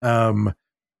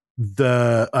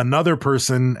 Another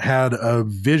person had a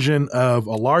vision of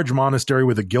a large monastery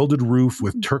with a gilded roof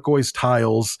with turquoise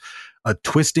tiles, a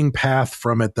twisting path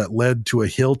from it that led to a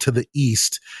hill to the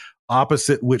east,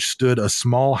 opposite which stood a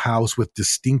small house with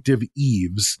distinctive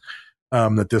eaves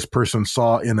that this person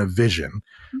saw in a vision.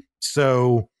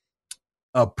 So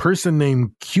a person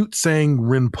named Kyutsang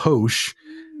Rinpoche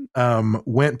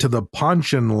went to the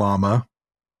Panchen Lama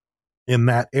in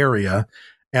that area,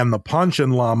 and the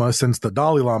Panchen Lama, since the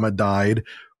Dalai Lama died,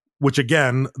 which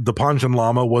again, the Panchen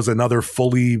Lama was another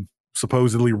fully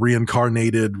supposedly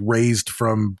reincarnated, raised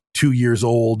from 2 years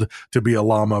old to be a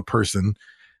Lama person,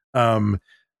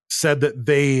 said that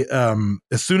they,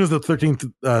 as soon as the 13th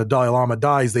Dalai Lama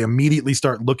dies, they immediately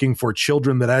start looking for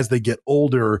children that as they get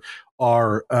older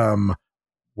are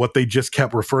what they just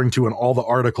kept referring to in all the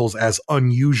articles as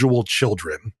unusual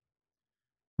children.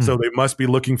 So they must be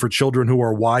looking for children who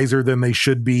are wiser than they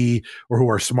should be, or who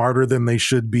are smarter than they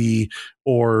should be,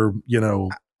 or,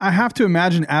 I have to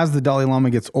imagine as the Dalai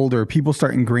Lama gets older, people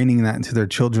start ingraining that into their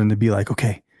children to be like,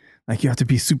 okay, like you have to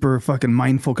be super fucking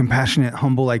mindful, compassionate,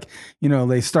 humble. Like,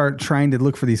 they start trying to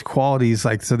look for these qualities.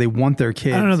 Like, so they want their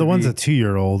kids. I don't know. The one's a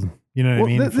 2-year-old. You know what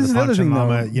I mean? This is the other thing,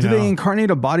 though. Do they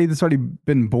incarnate a body that's already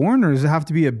been born, or does it have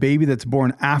to be a baby that's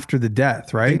born after the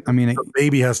death? Right? I mean, the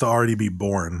baby has to already be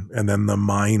born, and then the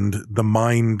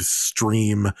mind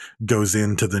stream goes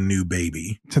into the new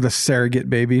baby, to the surrogate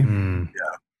baby.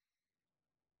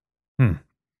 Yeah.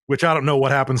 Which I don't know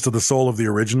what happens to the soul of the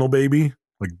original baby.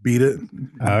 Like, beat it.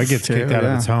 Oh, it gets kicked out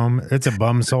of its home. It's a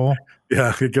bum soul.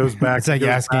 Yeah, it goes back. It's like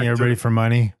asking everybody for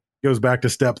money. Goes back to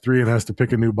step 3 and has to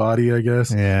pick a new body, I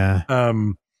guess. Yeah.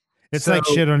 It's like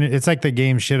it's like the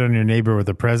game shit on your neighbor with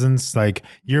the presents. Like,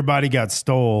 your body got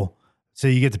stole, so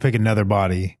you get to pick another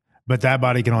body, but that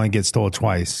body can only get stole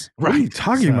twice. What are you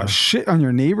talking about? Shit on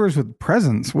your neighbors with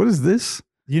presents? What is this?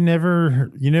 You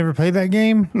never played that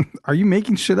game? Are you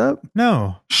making shit up?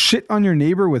 No. Shit on your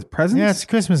neighbor with presents? Yeah, it's a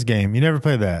Christmas game. You never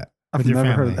played that. I've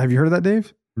never heard. Have you heard of that,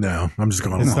 Dave? No, I'm just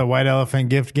going. It's the white elephant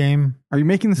gift game. Are you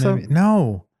making this up?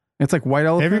 No. It's like white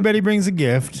elephant. Everybody brings a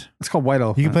gift. It's called white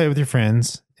elephant. You can play it with your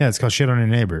friends. Yeah, it's called shit on your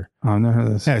neighbor. Oh, I've never heard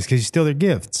of this. Yeah, it's because you steal their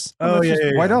gifts. Oh,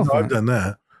 yeah, white elephant. No, I've done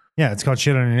that. Yeah, it's called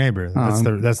shit on your neighbor.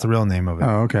 That's the real name of it.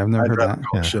 Oh, okay. I've never heard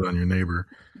that. Shit on your neighbor.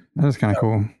 That is kind of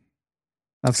cool.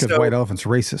 That's because white elephant's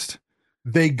racist.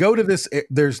 They go to this.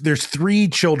 There's 3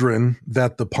 children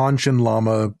that the Panchen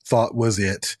Lama thought was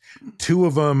it. 2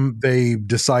 of them they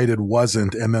decided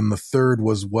wasn't, and then the third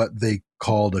was what they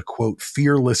called a quote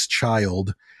fearless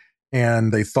child.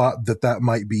 And they thought that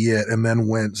might be it. And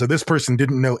then so this person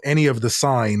didn't know any of the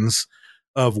signs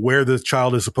of where the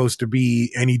child is supposed to be,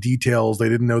 any details. They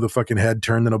didn't know the fucking head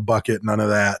turned in a bucket, none of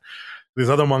that. These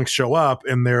other monks show up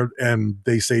and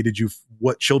they say,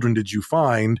 what children did you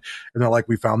find? And they're like,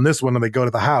 we found this one. And they go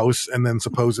to the house, and then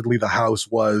supposedly the house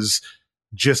was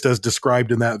just as described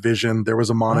in that vision. There was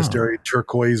a monastery,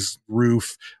 turquoise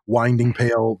roof, winding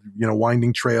trail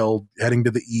heading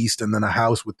to the east, and then a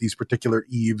house with these particular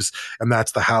eaves. And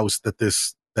that's the house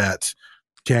that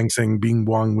Kang Sing Bing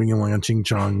Bong Wing Lang Ching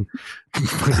Chong.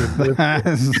 That's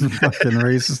fucking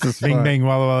racist as fuck. Bing Bang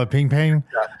Walla Walla Ping Pang.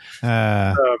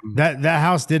 That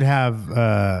house did have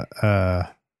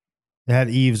it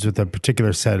had eaves with a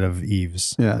particular set of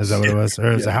eaves. Yeah. Is that what it was?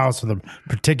 Or it was a house with a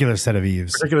particular set of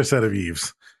eaves.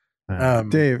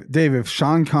 Dave, if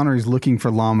Sean Connery's looking for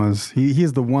llamas, he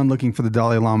is the one looking for the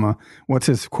Dalai Lama. What's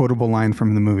his quotable line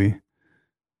from the movie?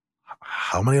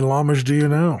 How many llamas do you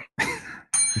know?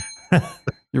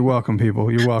 You're welcome,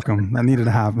 people. You're welcome. That needed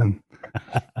to happen.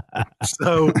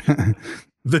 So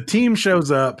the team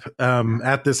shows up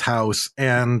at this house,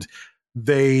 and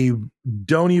they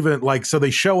don't even like, so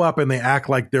they show up and they act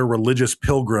like they're religious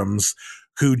pilgrims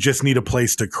who just need a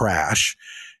place to crash.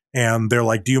 And they're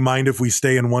like, do you mind if we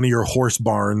stay in one of your horse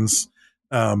barns?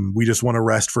 We just want to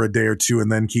rest for a day or two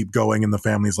and then keep going. And the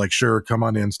family's like, sure, come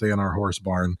on in, stay in our horse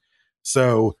barn.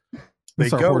 So they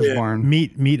It's our go horse in. barn.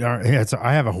 Meet our. Yeah,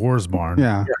 I have a horse barn.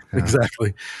 Yeah.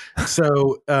 Exactly.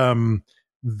 So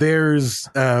there's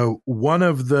one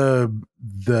of the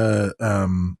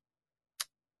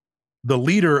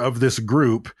leader of this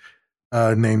group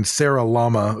named Sarah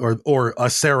Lama, or a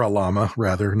Sarah Lama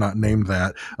rather, not named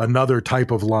that, another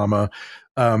type of llama,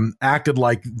 acted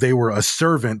like they were a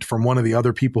servant from one of the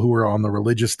other people who were on the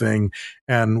religious thing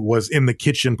and was in the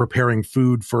kitchen preparing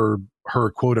food for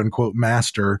her quote unquote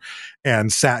master,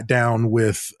 and sat down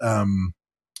with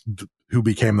who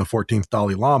became the 14th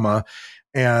Dalai Lama.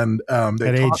 And they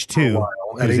At age talked for a 2.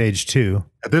 while. It was age 2.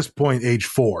 At this point, age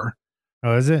 4.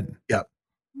 Oh, is it? Yep.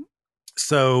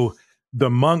 So the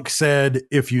monk said,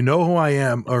 if you know who I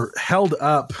am, or held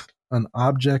up an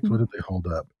object. What did they hold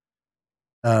up?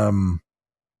 An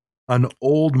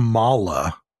old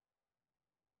mala.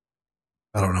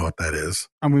 I don't know what that is.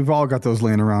 And we've all got those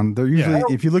laying around. They're usually,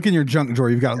 if you look in your junk drawer,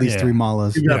 you've got at least 3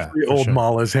 malas. You got 3 old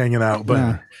malas hanging out,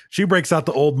 but she breaks out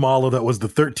the old mala that was the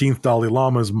 13th Dalai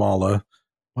Lama's mala.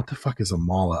 What the fuck is a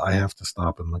mala? I have to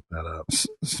stop and look that up.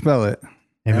 Spell it.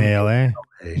 MALA.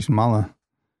 It's mala.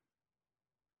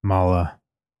 Mala.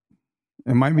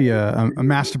 It might be a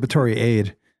masturbatory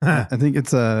aid. I think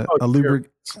it's a lubric.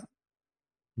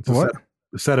 It's a What?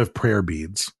 set of prayer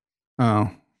beads.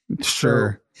 Oh,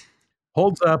 sure.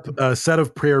 Holds up a set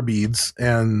of prayer beads,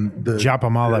 and the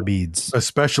Japamala beads,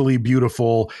 especially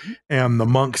beautiful. And the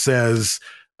monk says,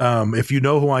 if you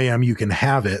know who I am, you can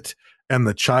have it. And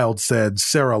the child said,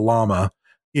 Sarah Lama,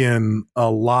 in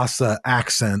a Lhasa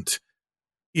accent,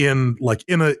 in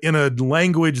a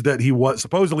language that he was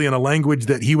supposedly in a language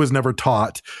that he was never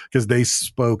taught, because they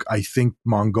spoke, I think,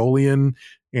 Mongolian,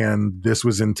 and this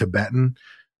was in Tibetan,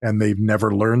 and they've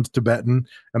never learned Tibetan.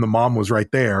 And the mom was right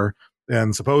there.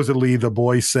 And supposedly the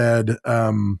boy said,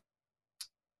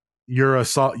 you're a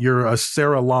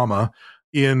Sarah Lama,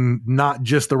 in not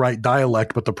just the right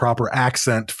dialect, but the proper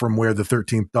accent from where the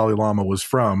 13th Dalai Lama was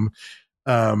from.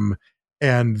 And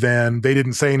then they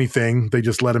didn't say anything. They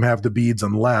just let him have the beads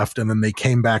and left. And then they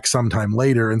came back sometime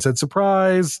later and said,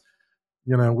 surprise,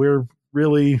 we're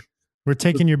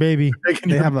taking your baby.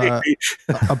 They have a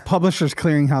Publishers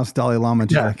Clearinghouse Dalai Lama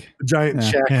check. A giant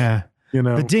check. Yeah.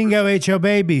 The dingo ate your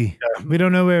baby. Yeah. We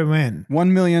don't know where it went.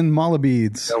 1 million mala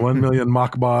beads. 1 million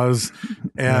makbas.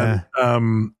 And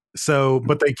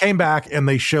but they came back and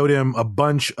they showed him a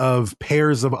bunch of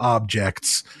pairs of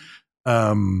objects.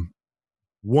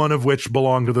 One of which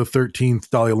belonged to the 13th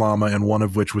Dalai Lama, and one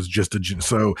of which was just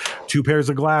 2 pairs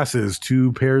of glasses,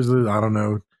 2 pairs of, I don't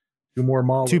know, 2 more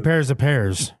malas. 2 pairs of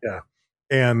pears. Yeah.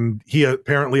 And he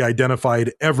apparently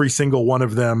identified every single one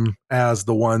of them as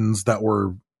the ones that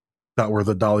were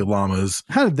the Dalai Lamas.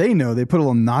 How did they know? They put a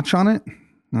little notch on it?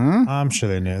 Huh? I'm sure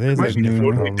they knew. They might be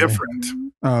totally different.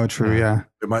 Oh, true. Yeah.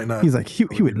 It might not. He's like, he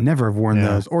would never have worn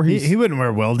those. Or he wouldn't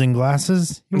wear welding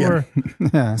glasses. He wore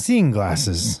seeing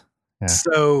glasses. Yeah.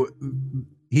 So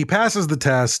he passes the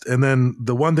test, and then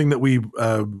the one thing that we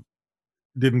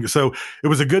didn't. So it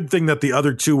was a good thing that the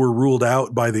other 2 were ruled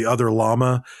out by the other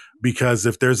Lama, because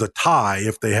if there's a tie,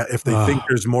 if they think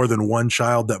there's more than one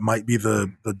child that might be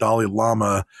the Dalai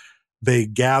Lama, they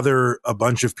gather a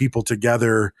bunch of people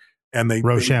together and they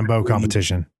Rochambeau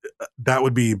competition. That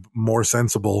would be more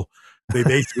sensible. They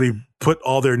basically put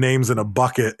all their names in a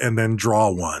bucket and then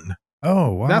draw one.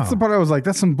 Oh, wow. That's the part I was like,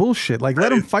 that's some bullshit. Like, let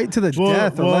them fight to the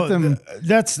death, or let them.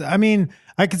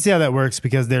 I can see how that works,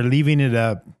 because they're leaving it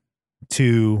up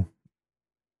to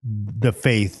the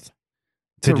faith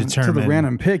to determine. To the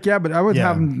random pick. Yeah, but I would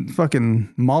have them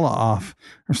fucking mala off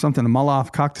or something, a mala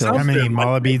off cocktail. How many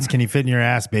mala beads can you fit in your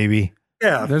ass, baby?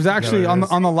 Yeah. There's actually on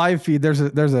the live feed, there's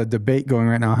a debate going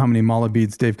right now how many mala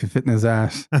beads Dave could fit in his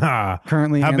ass.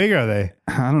 Currently. How big are they?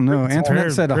 I don't know.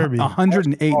 Antoinette said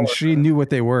 108, and she knew what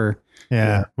they were.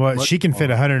 Yeah. Well, she can fit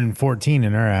 114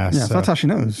 in her ass. Yeah, so that's how she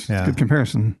knows. Yeah. Good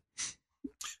comparison.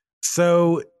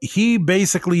 So he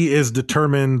basically is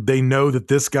determined. They know that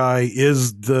this guy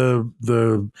is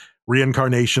the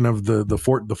reincarnation of the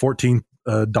 14th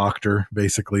Doctor,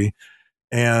 basically.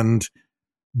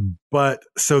 But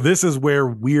so this is where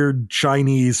weird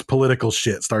Chinese political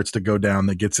shit starts to go down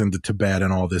that gets into Tibet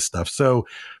and all this stuff. So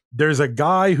there's a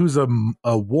guy who's a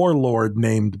warlord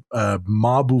named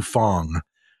Ma Bufang,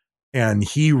 and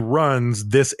he runs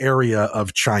this area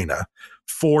of China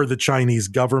for the Chinese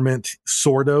government,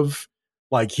 sort of.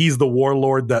 Like he's the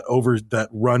warlord that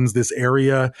runs this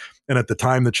area. And at the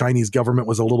time, the Chinese government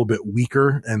was a little bit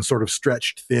weaker and sort of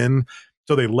stretched thin.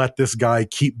 So they let this guy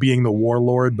keep being the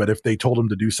warlord. But if they told him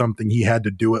to do something, he had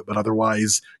to do it. But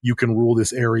otherwise, you can rule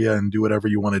this area and do whatever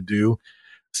you want to do.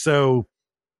 So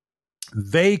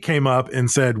they came up and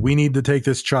said, we need to take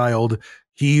this child.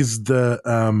 He's the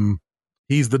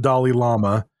Dalai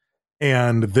Lama.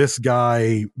 And this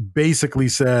guy basically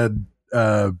said,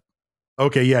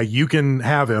 okay, yeah, you can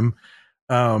have him.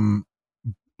 But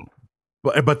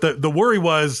the worry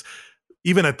was,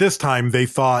 even at this time, they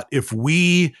thought if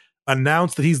we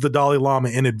announce that he's the Dalai Lama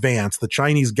in advance, the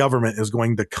Chinese government is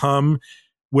going to come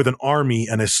with an army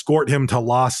and escort him to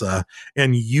Lhasa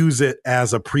and use it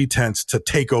as a pretense to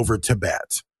take over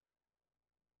Tibet.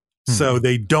 So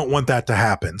they don't want that to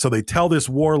happen. So they tell this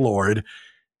warlord,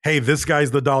 hey, this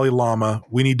guy's the Dalai Lama.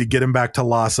 We need to get him back to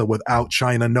Lhasa without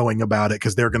China knowing about it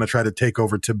because they're going to try to take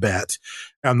over Tibet.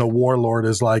 And the warlord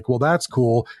is like, well, that's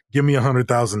cool. Give me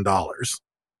 $100,000.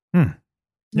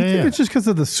 I think it's just because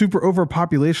of the super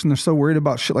overpopulation. They're so worried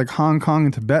about shit like Hong Kong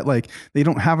and Tibet. Like do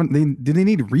they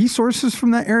need resources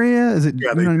from that area? Is it, you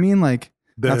know what I mean? Like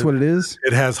that's what it is.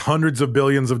 It has hundreds of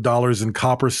billions of dollars in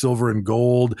copper, silver, and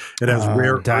gold. It has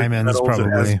rare diamonds, metals.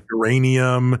 probably. It has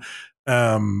uranium.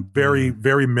 Very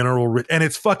mineral rich, and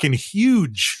it's fucking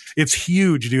huge. It's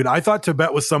huge, dude. I thought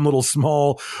Tibet was some little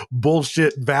small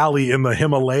bullshit valley in the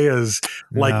Himalayas.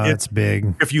 Like no, it's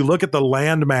big. If you look at the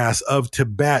landmass of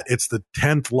Tibet, it's the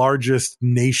 10th largest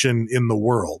nation in the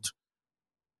world.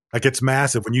 Like it's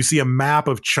massive. When you see a map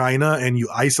of China and you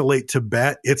isolate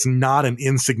Tibet, it's not an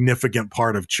insignificant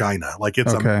part of China. Like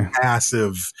it's a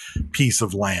massive piece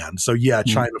of land. So yeah,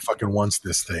 China fucking wants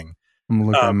this thing. I'm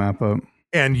gonna look that map up.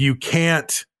 And you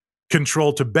can't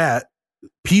control Tibet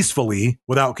peacefully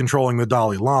without controlling the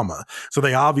Dalai Lama. So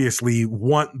they obviously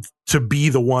want to be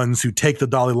the ones who take the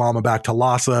Dalai Lama back to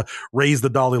Lhasa, raise the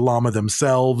Dalai Lama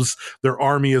themselves. Their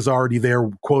army is already there,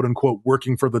 quote unquote,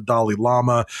 working for the Dalai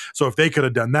Lama. So if they could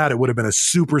have done that, it would have been a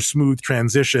super smooth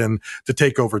transition to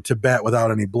take over Tibet without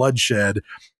any bloodshed,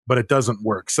 but it doesn't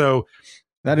work. So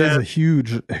that is a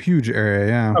huge area.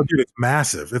 Yeah. Oh, dude, it's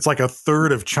massive. It's like a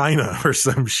third of China or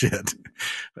some shit.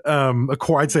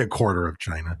 I'd say a quarter of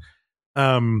China.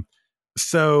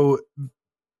 So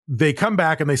they come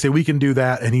back and they say, we can do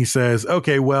that. And he says,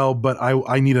 okay, well, but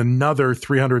I need another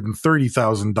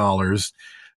 $330,000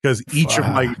 because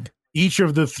each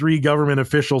of the three government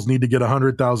officials need to get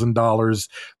 $100,000.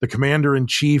 The commander in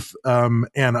chief and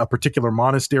a particular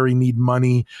monastery need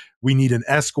money. We need an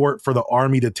escort for the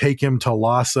army to take him to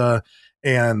Lhasa.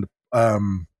 And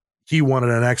he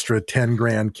wanted an extra 10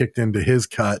 grand kicked into his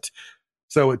cut.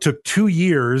 So it took 2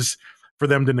 years for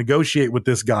them to negotiate with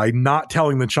this guy, not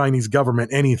telling the Chinese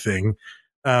government anything.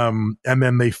 And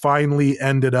then they finally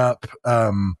ended up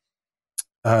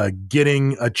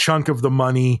getting a chunk of the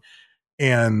money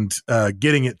and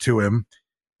getting it to him.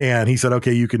 And he said,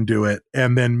 okay, you can do it.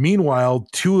 And then meanwhile,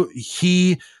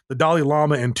 the Dalai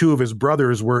Lama and two of his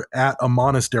brothers were at a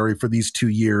monastery for these 2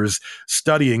 years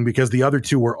studying because the other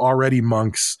two were already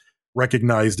monks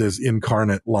recognized as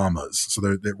incarnate lamas.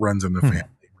 So it runs in the family,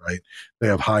 right? They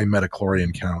have high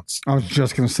metachlorian counts. I was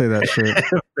just going to say that shit.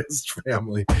 This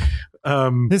family.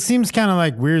 This seems kind of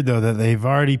like weird though, that they've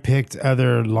already picked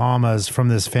other llamas from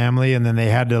this family. And then they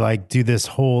had to like do this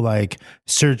whole like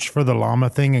search for the llama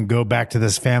thing and go back to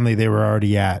this family they were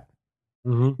already at.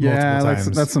 Yeah,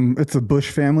 it's a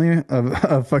Bush family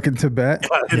of fucking Tibet.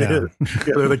 It is.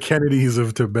 Yeah, they're the Kennedys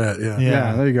of Tibet.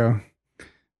 Yeah, there you go.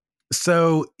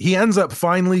 So he ends up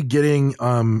finally getting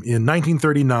in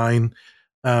 1939.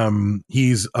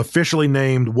 He's officially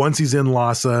named, once he's in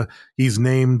Lhasa, he's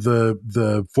named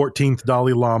the 14th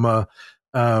Dalai Lama.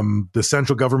 The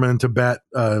central government in Tibet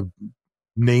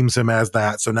names him as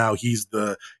that. So now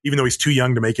even though he's too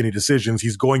young to make any decisions,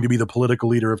 he's going to be the political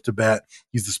leader of Tibet.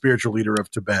 He's the spiritual leader of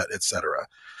Tibet, etc.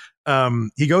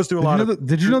 He goes through a lot of.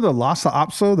 Did you know the Lhasa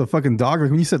Apso, the fucking dog?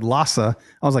 Like when you said Lhasa,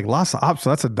 I was like, Lhasa Apso,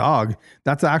 that's a dog.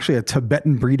 That's actually a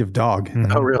Tibetan breed of dog.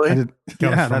 Mm-hmm. Oh, really?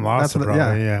 From Lhasa,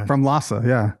 probably, from Lhasa.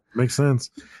 Yeah, makes sense.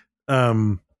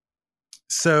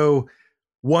 So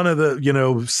one of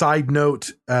the, side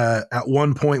note, at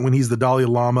one point when he's the Dalai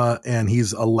Lama and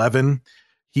he's 11,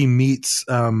 he meets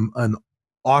an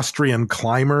Austrian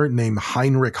climber named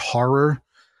Heinrich Harrer,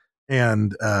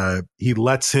 and he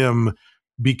lets him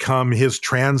become his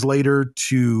translator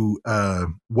to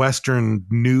Western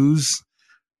news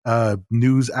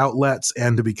outlets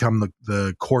and to become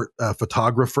the court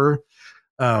photographer.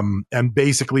 And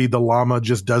basically the Lama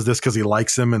just does this because he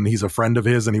likes him and he's a friend of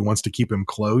his and he wants to keep him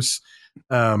close.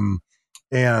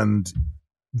 And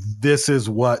this is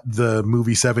what the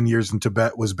movie 7 Years in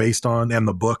Tibet was based on, and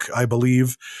the book, I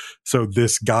believe. So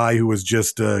this guy who was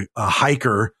just a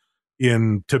hiker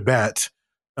in Tibet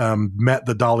met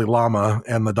the Dalai Lama,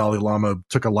 and the Dalai Lama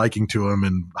took a liking to him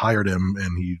and hired him,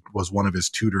 and he was one of his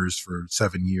tutors for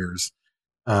 7 years.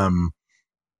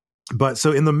 But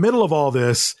so in the middle of all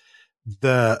this,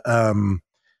 the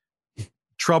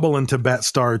trouble in Tibet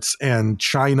starts, and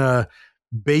China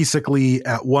basically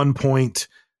at one point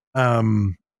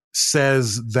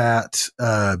says that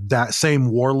that same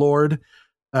warlord,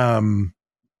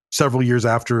 several years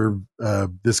after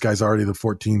this guy's already the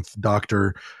 14th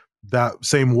Doctor, that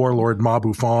same warlord, Ma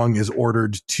Bufang, is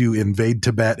ordered to invade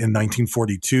Tibet in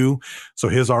 1942. So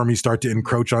his armies start to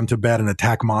encroach on Tibet and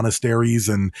attack monasteries.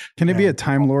 And can it be a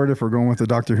Time Lord if we're going with the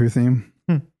Doctor Who theme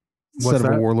instead of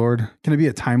a warlord? Can it be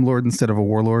a Time Lord instead of a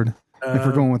warlord if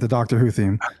we're going with the Doctor Who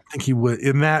theme? I think he would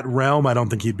in that realm. I don't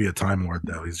think he'd be a Time Lord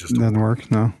though. He's just doesn't work.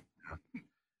 No.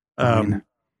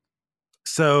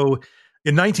 So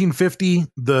in 1950,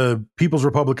 the People's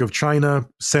Republic of China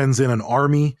sends in an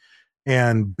army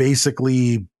and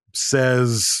basically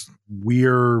says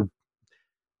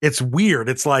it's weird.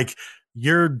 It's like,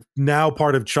 you're now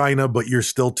part of China, but you're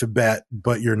still Tibet,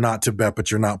 but you're not Tibet,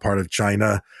 but you're not part of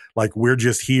China. Like, we're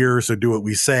just here, so do what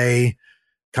we say,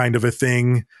 kind of a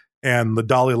thing. And the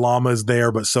Dalai Lama is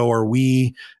there, but so are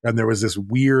we. And there was this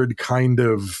weird kind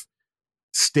of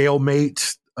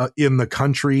stalemate in the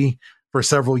country for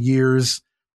several years.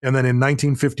 And then in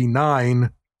 1959,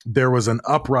 there was an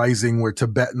uprising where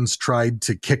Tibetans tried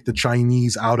to kick the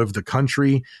Chinese out of the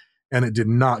country, and it did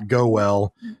not go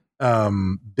well.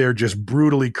 They're just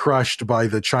brutally crushed by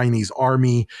the Chinese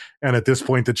army. And at this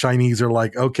point, the Chinese are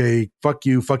like, okay, fuck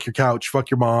you, fuck your couch,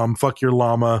 fuck your mom, fuck your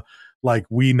llama. Like,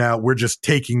 we're just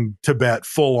taking Tibet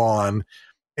full on.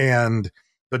 And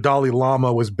the Dalai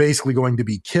Lama was basically going to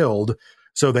be killed.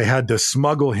 So they had to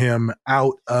smuggle him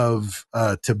out of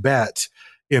Tibet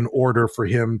in order for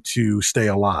him to stay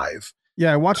alive.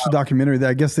 Yeah, I watched the documentary that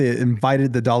I guess they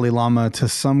invited the Dalai Lama to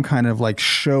some kind of like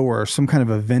show or some kind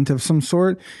of event of some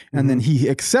sort. And then he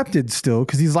accepted still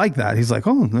because he's like that. He's like,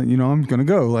 oh, I'm going to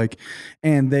go. Like,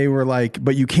 and they were like,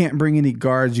 but you can't bring any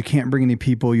guards. You can't bring any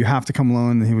people. You have to come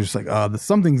alone. And he was just like,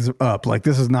 something's up. Like,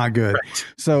 this is not good. Right.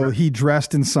 So he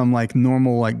dressed in some like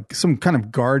normal, like some kind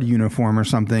of guard uniform or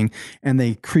something. And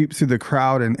they creeped through the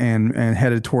crowd and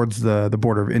headed towards the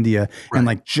border of India. Right. And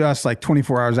like, just like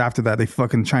 24 hours after that, they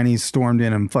fucking Chinese stormed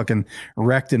in and fucking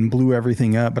wrecked and blew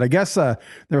everything up. But I guess there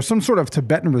was some sort of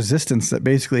Tibetan resistance that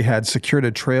basically had secured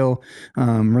a trail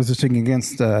resisting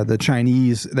against the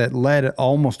Chinese that led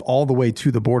almost all the way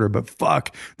to the border. But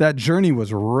fuck, that journey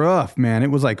was rough, man.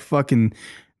 It was like fucking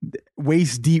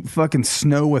waist deep fucking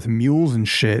snow with mules and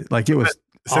shit. Like, it was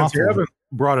Since awful. you haven't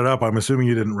brought it up, I'm assuming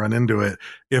you didn't run into it.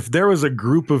 If there was a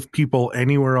group of people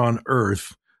anywhere on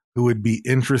Earth who would be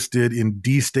interested in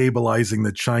destabilizing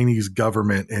the Chinese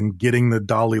government and getting the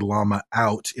Dalai Lama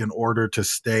out in order to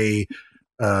stay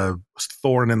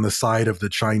thorn in the side of the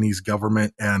Chinese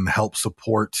government and help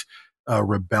support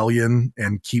rebellion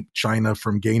and keep China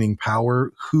from gaining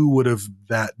power, who would have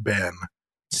that been?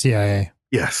 CIA.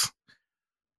 Yes.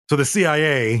 So the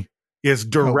CIA is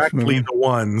directly the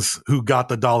ones who got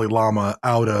the Dalai Lama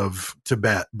out of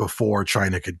Tibet before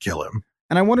China could kill him.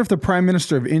 And I wonder if the Prime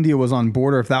Minister of India was on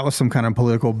board, or if that was some kind of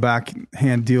political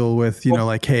backhand deal with,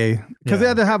 like, hey, because they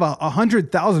had to have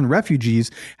 100,000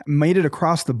 refugees made it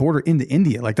across the border into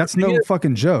India. Like, that's no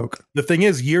fucking joke. The thing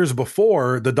is, years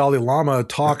before, the Dalai Lama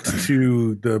talked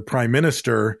to the Prime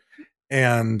Minister,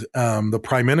 and the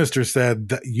Prime Minister said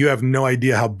that you have no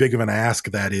idea how big of an ask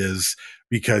that is,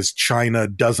 because China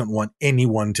doesn't want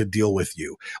anyone to deal with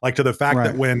you. Like, to the fact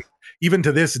that when, even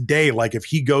to this day, like, if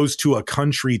he goes to a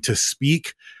country to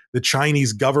speak, the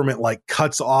Chinese government like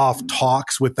cuts off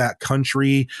talks with that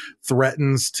country,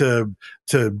 threatens to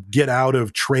get out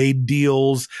of trade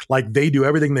deals. Like, they do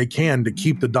everything they can to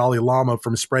keep the Dalai Lama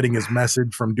from spreading his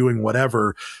message, from doing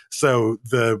whatever. So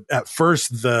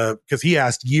because he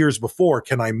asked years before,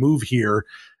 can I move here?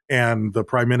 And the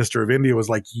Prime Minister of India was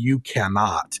like, you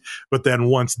cannot. But then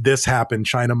once this happened,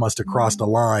 China must have crossed a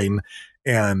line,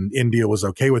 and India was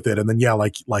okay with it. And then,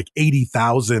 like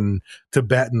 80,000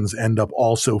 Tibetans end up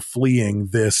also fleeing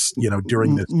this,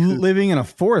 during this. Living in a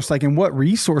forest, like, and what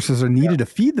resources are needed to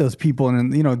feed those people?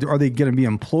 And, are they going to be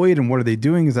employed, and what are they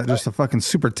doing? Is that just a fucking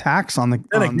super tax on the,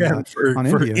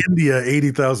 for India,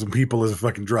 80,000 people is a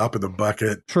fucking drop in the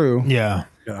bucket. True. Yeah.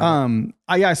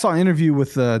 I saw an interview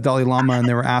with the Dalai Lama, and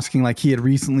they were asking, like, he had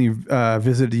recently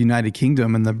visited the United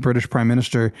Kingdom, and the British Prime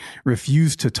Minister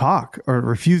refused to talk or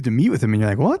refused to meet with him. And you're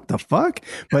like, what the fuck?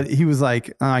 But he was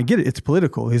like, I get it. It's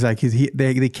political. He's like,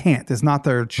 they can't. It's not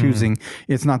their choosing.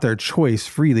 It's not their choice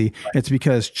freely. It's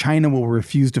because China will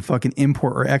refuse to fucking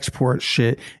import or export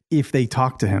shit if they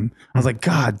talk to him. I was like,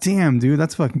 God damn, dude,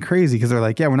 that's fucking crazy. Because they're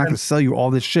like, yeah, we're not going to sell you all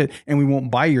this shit, and we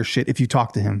won't buy your shit if you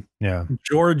talk to him. Yeah.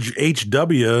 George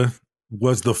H.W.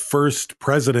 was the first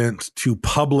president to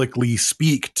publicly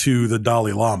speak to the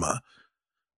Dalai Lama.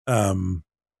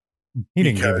 He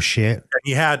didn't give a shit.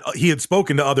 He had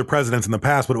spoken to other presidents in the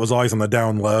past, but it was always on the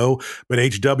down low. But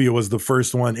HW was the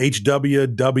first one. HW,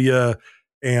 W,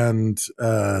 and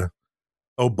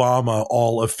Obama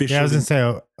all officially. Yeah, I was gonna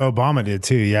say Obama did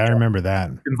too. Yeah, I remember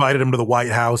that. Invited him to the White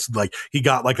House. Like, he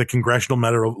got like a Congressional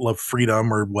Medal of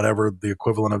Freedom or whatever the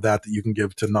equivalent of that you can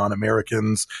give to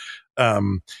non-Americans.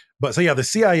 But so yeah, the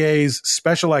CIA's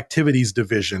Special Activities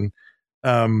Division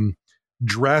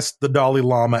dressed the Dalai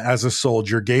Lama as a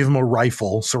soldier, gave him a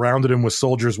rifle, surrounded him with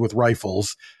soldiers with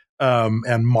rifles,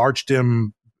 and marched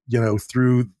him,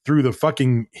 through the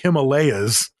fucking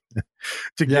Himalayas.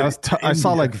 I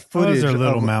saw like footage. Those are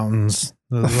little mountains.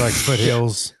 Those are like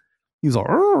foothills. He's like,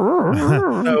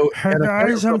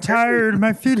 guys, I'm tired.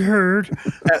 My feet hurt.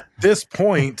 At this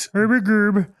point,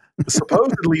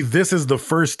 supposedly this is the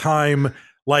first time,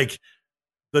 like,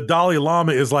 the Dalai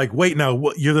Lama is like, wait,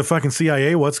 no, you're the fucking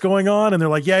CIA. What's going on? And they're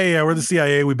like, yeah, we're the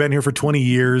CIA. We've been here for 20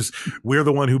 years. We're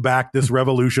the one who backed this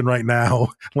revolution right now.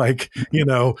 Like,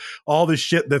 all the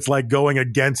shit that's like going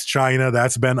against China,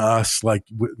 that's been us. Like,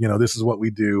 this is what we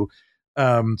do.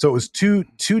 So it was two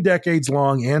decades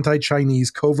long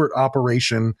anti-Chinese covert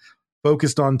operation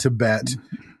focused on Tibet,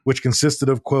 which consisted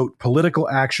of, quote, political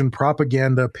action,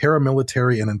 propaganda,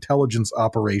 paramilitary, and intelligence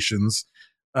operations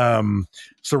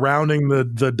surrounding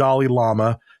the Dalai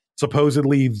Lama.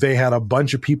 Supposedly they had a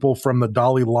bunch of people from the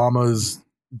Dalai Lama's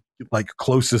like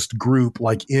closest group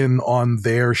like in on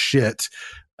thetheir shit.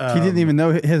 He didn't even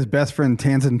know his best friend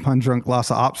Tanzan Pandrunk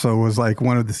Lhasa Apso was like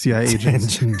one of the CIA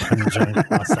agents. Tanzan Pandrunk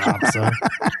Lhasa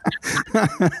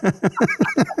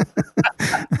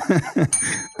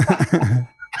Apso.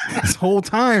 This whole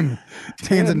time,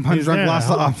 Tanzan Pandrunk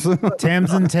Lhasa Apso.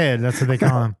 Tams and Ted, that's what they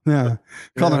call him. Yeah,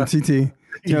 call him TT.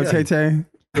 Tay-Tay?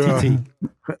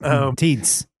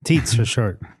 TT. Teats for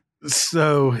short.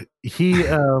 So he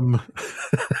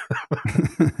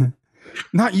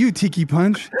not you, Tiki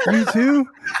Punch. You too?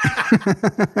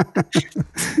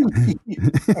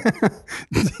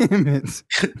 Damn it.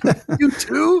 You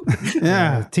too?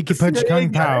 Yeah. Tiki Punch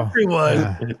Kung Pao. Everyone.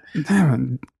 Yeah.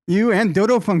 Damn it. You and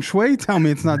Dodo Feng Shui tell me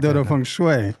it's not Dodo Feng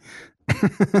Shui.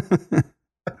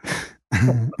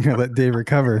 I'm gonna let Dave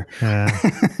recover. Yeah.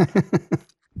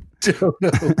 Dodo.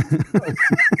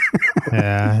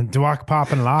 Yeah. Dwak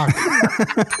Pop and Lock.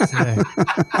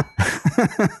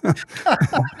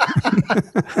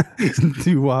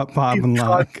 Doo-wop, Pop and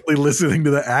Lock. Constantly listening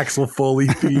to the Axel Foley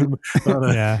theme on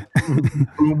a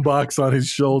boombox on his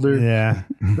shoulder. Yeah.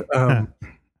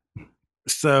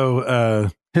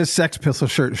 So his Sex Pistol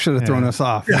shirt should have thrown us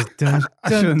off. I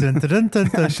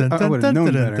would have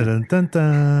known better.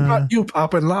 Not you,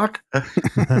 Pop and Lock.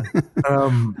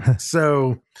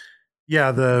 So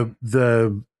yeah,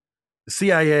 the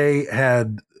CIA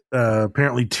had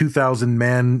apparently 2,000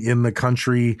 men in the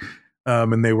country,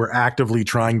 and they were actively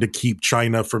trying to keep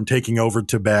China from taking over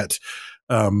Tibet,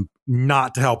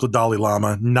 not to help the Dalai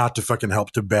Lama, not to fucking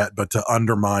help Tibet, but to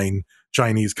undermine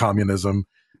Chinese communism.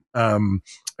 And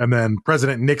then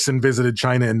President Nixon visited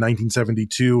China in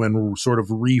 1972 and sort of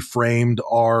reframed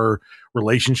our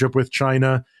relationship with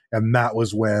China. And that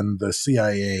was when the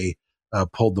CIA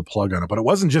pulled the plug on it. But it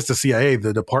wasn't just the CIA.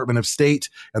 The Department of State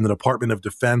and the Department of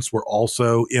Defense were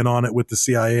also in on it with the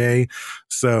CIA.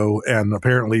 So, and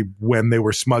apparently when they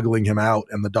were smuggling him out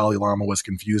and the Dalai Lama was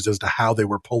confused as to how they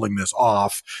were pulling this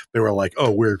off, they were like, oh,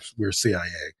 we're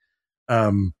CIA.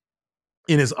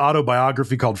 In his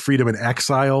autobiography called Freedom in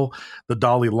Exile, the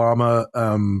Dalai Lama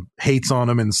hates on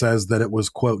him and says that it was,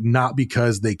 quote, not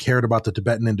because they cared about the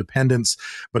Tibetan independence,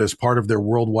 but as part of their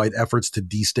worldwide efforts to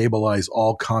destabilize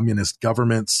all communist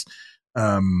governments.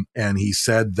 And he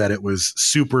said that it was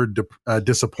super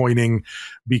disappointing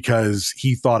because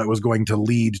he thought it was going to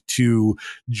lead to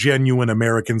genuine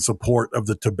American support of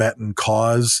the Tibetan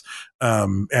cause.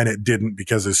 And it didn't,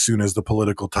 because as soon as the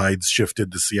political tides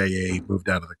shifted, the CIA moved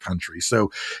out of the country. So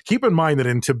keep in mind that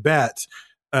in Tibet,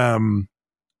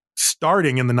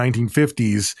 starting in the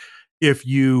 1950s, if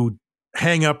you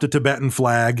hang up the Tibetan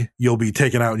flag, you'll be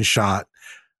taken out and shot.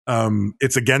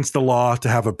 It's against the law to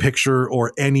have a picture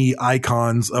or any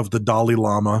icons of the Dalai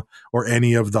Lama or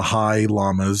any of the high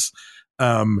lamas.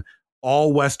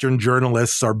 All Western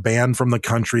journalists are banned from the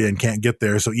country and can't get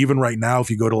there. So even right now,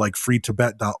 if you go to like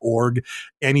freetibet.org,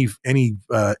 any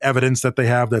evidence that they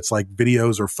have that's like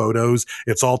videos or photos,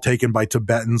 it's all taken by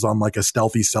Tibetans on like a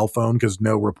stealthy cell phone because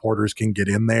no reporters can get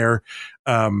in there.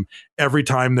 Every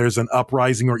time there's an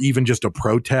uprising or even just a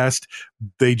protest,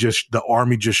 the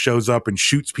army just shows up and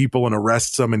shoots people and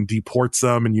arrests them and deports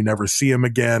them, and you never see them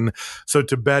again. So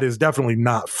Tibet is definitely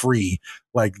not free.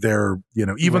 Like they're,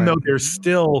 even though they're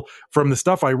still, from the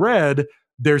stuff I read,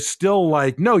 they're still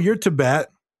like, no, you're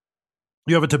Tibet.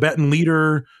 You have a Tibetan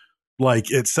leader, like,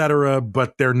 et cetera,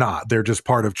 but they're not. They're just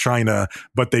part of China,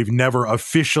 but they've never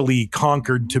officially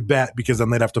conquered Tibet because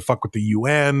then they'd have to fuck with the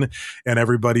UN and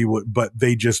everybody would, but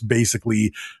they just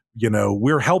basically,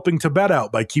 we're helping Tibet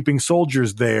out by keeping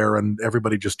soldiers there, and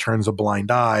everybody just turns a blind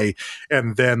eye.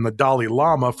 And then the Dalai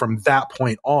Lama, from that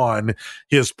point on,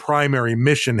 his primary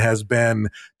mission has been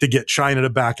to get China to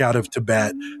back out of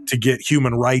Tibet, to get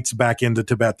human rights back into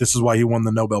Tibet. This is why he won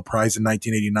the Nobel Prize in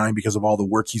 1989, because of all the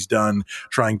work he's done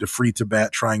trying to free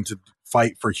Tibet, trying to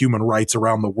fight for human rights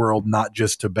around the world, not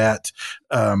just Tibet.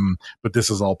 But this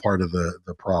is all part of the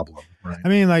problem. Right? I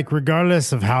mean, like,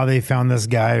 regardless of how they found this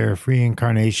guy or if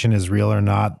reincarnation is real or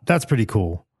not, that's pretty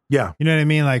cool. Yeah. You know what I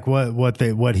mean? Like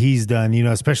what he's done,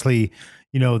 especially,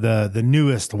 the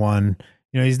newest one,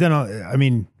 he's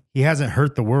done, he hasn't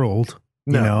hurt the world,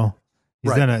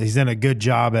 He's done a good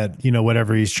job at,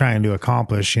 whatever he's trying to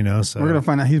accomplish, so we're going to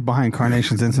find out he's behind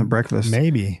Carnation's Instant Breakfast.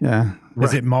 Maybe. Yeah. Right.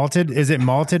 Is it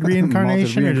malted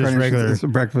reincarnation or just regular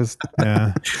instant breakfast?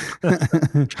 Yeah.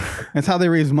 That's how they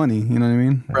raise money. You know what I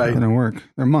mean? Right. It didn't work.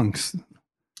 They're monks.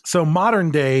 So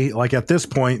modern day, like at this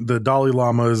point, the Dalai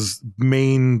Lama's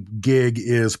main gig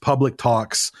is public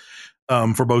talks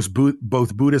for both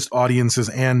Buddhist audiences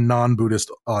and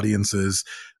non-Buddhist audiences.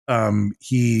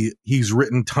 He's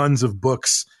written tons of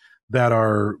books that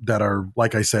are,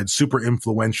 like I said, super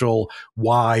influential,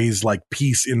 wise, like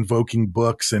peace invoking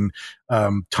books. And,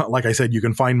 like I said, you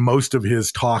can find most of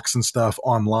his talks and stuff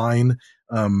online,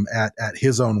 at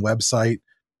his own website.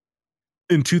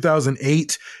 In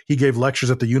 2008, he gave lectures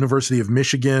at the University of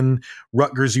Michigan,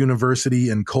 Rutgers University,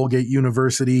 and Colgate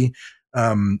University.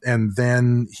 And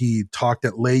then he talked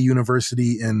at Lay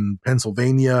University in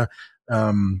Pennsylvania.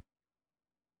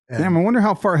 Damn, I wonder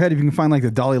how far ahead if you can find like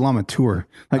the Dalai Lama tour,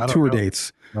 like tour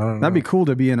dates. That'd be cool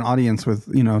to be in an audience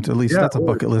with, to at least that's a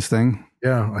bucket list thing.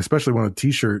 Yeah, I especially want a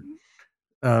T-shirt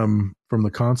from the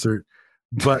concert.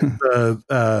 But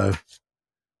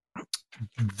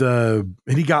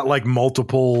and he got like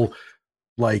multiple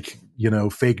like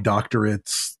fake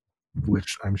doctorates,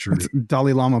 which I'm sure it's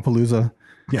Dalai Lama Palooza.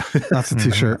 Yeah, that's a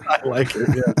T-shirt. I like it.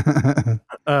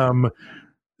 Yeah.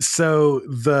 So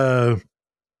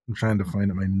I'm trying to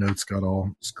find it. My notes got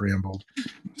all scrambled.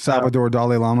 Salvador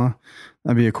Dalai Lama.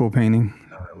 That'd be a cool painting.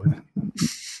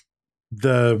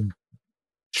 The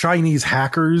Chinese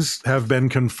hackers have been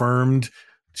confirmed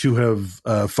to have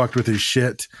fucked with his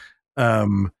shit. A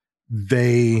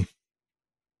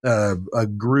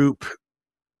group.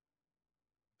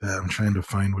 I'm trying to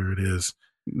find where it is.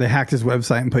 They hacked his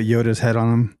website and put Yoda's head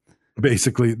on him.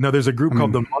 Basically, no, there's a group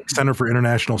called the Monk Center for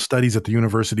International Studies at the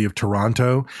University of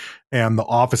Toronto, and the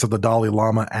office of the Dalai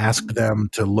Lama asked them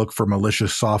to look for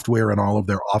malicious software in all of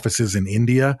their offices in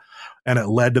India, and it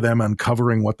led to them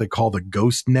uncovering what they call the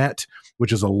Ghost Net,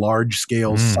 which is a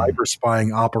large-scale cyber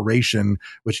spying operation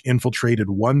which infiltrated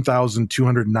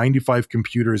 1,295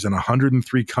 computers in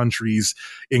 103 countries,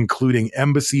 including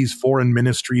embassies, foreign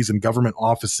ministries, and government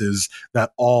offices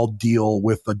that all deal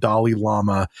with the Dalai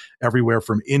Lama, everywhere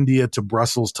from India to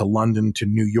Brussels to London to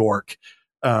New York.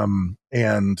 And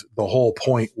the whole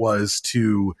point was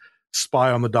to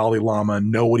spy on the Dalai Lama,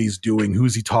 know what he's doing,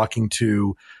 who's he talking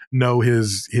to, know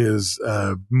his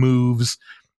moves.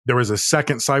 There was a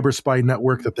second cyber spy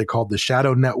network that they called the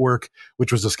Shadow Network,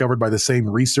 which was discovered by the same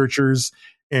researchers.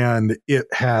 And it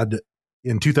had,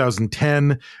 in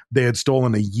 2010, they had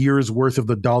stolen a year's worth of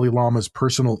the Dalai Lama's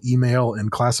personal email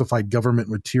and classified government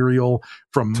material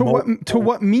from to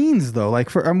what means though?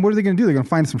 Like, what are they going to do? They're going to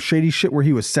find some shady shit where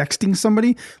he was sexting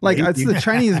somebody. Like, it's the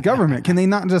Chinese government. Can they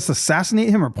not just assassinate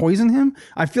him or poison him?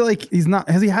 I feel like he's not.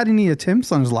 Has he had any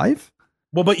attempts on his life?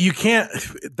 Well, but you can't.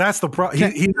 That's the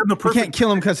problem. He's in the perfect. You can't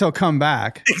kill him because he'll come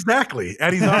back. Exactly,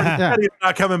 and he's already said he's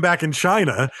not coming back in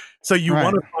China. So you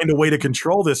want to find a way to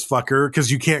control this fucker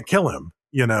because you can't kill him.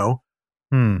 They're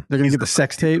going to get the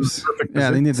sex tapes.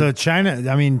 Yeah, they need. So China.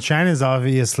 I mean, China's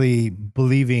obviously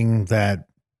believing that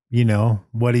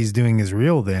what he's doing is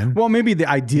real then. Well, maybe the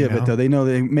idea of it, though. They know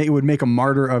it would make a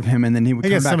martyr of him, and then he would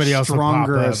come back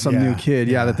stronger as some new kid.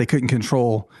 Yeah, that they couldn't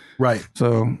control. Right.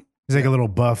 So he's like a little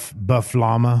buff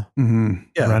llama running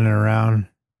around,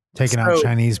 taking out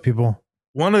Chinese people.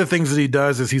 One of the things that he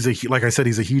does is like I said,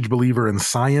 he's a huge believer in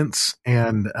science,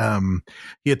 and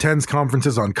he attends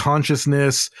conferences on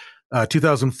consciousness.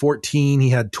 2014, he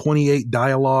had 28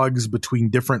 dialogues between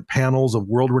different panels of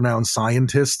world-renowned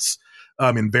scientists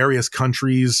in various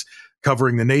countries,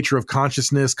 covering the nature of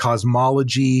consciousness,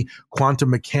 cosmology,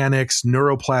 quantum mechanics,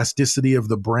 neuroplasticity of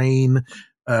the brain,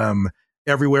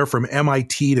 everywhere from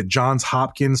MIT to Johns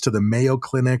Hopkins to the Mayo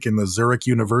Clinic and the Zurich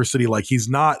University. Like, he's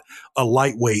not a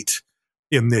lightweight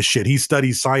in this shit. He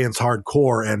studies science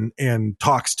hardcore and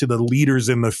talks to the leaders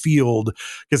in the field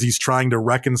because he's trying to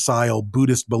reconcile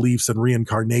Buddhist beliefs and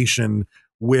reincarnation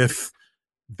with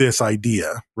this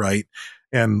idea, right?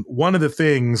 And one of the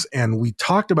things, and we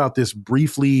talked about this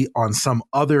briefly on some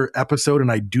other episode, and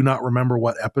I do not remember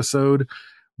what episode,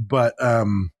 but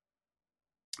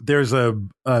there's a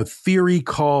theory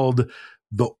called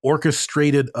the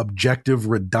orchestrated objective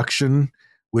reduction,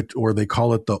 or they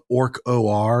call it the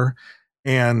OR.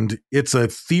 And it's a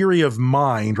theory of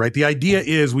mind, right? The idea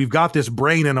is we've got this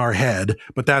brain in our head,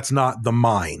 but that's not the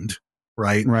mind,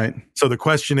 right? Right. So the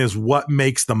question is, what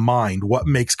makes the mind? What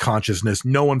makes consciousness?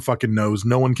 No one fucking knows.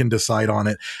 No one can decide on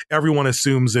it. Everyone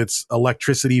assumes it's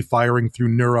electricity firing through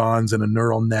neurons and a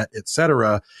neural net,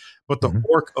 etc. But the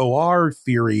OR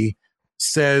theory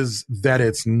says that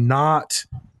it's not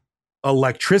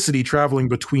electricity traveling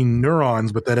between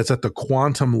neurons, but that it's at the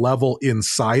quantum level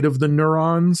inside of the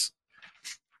neurons.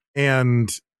 And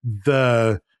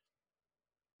there's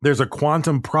a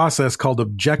quantum process called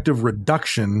objective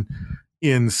reduction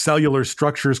in cellular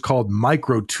structures called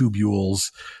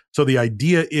microtubules. So the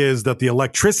idea is that the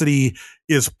electricity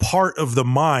is part of the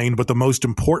mind, but the most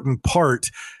important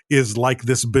part is like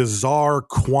this bizarre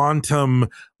quantum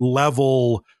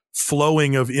level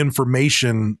flowing of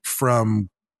information from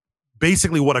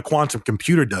basically what a quantum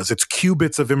computer does. It's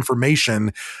qubits of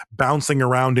information bouncing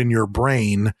around in your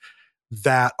brain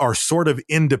that are sort of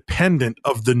independent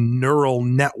of the neural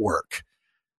network.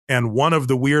 And one of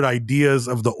the weird ideas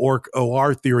of the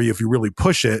OR theory, if you really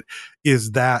push it,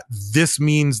 is that this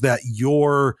means that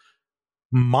your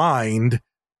mind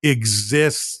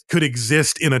could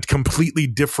exist in a completely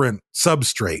different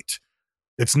substrate.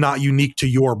 It's not unique to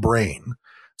your brain.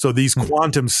 So these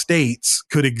quantum states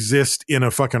could exist in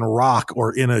a fucking rock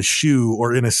or in a shoe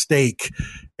or in a steak.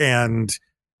 And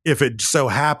if it so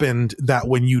happened that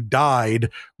when you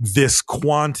died, these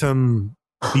quantum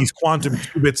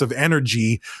qubits of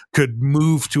energy could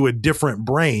move to a different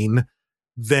brain,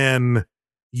 then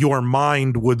your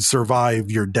mind would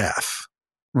survive your death.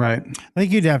 Right. I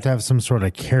think you'd have to have some sort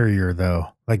of carrier, though,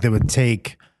 like that would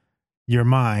take your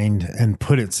mind and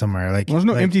put it somewhere. Like, there's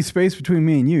no empty space between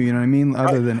me and you. You know what I mean?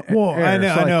 Other than air.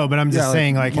 I know, but I'm just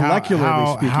saying, like,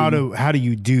 molecularly how do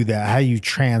you do that? How do you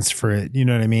transfer it? You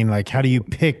know what I mean? Like, how do you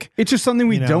pick? It's just something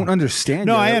we don't understand.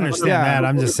 No, I understand that.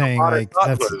 I'm just saying, like,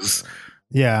 that's.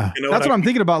 Yeah. That's what I'm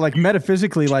thinking about. Like,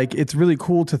 metaphysically, like, it's really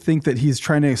cool to think that he's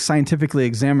trying to scientifically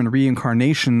examine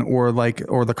reincarnation or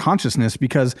the consciousness,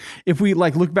 because if we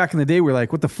like look back in the day, we're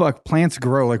like, what the fuck? Plants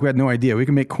grow. Like, we had no idea. We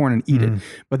can make corn and eat it.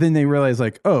 But then they realize,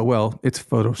 like, oh, well, it's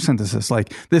photosynthesis.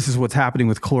 Like, this is what's happening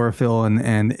with chlorophyll and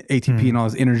ATP and all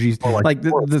those energies. Like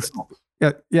this.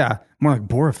 Yeah. More like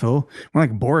borophyll, more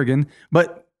like Boregan.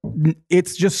 But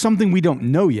it's just something we don't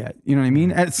know yet. You know what I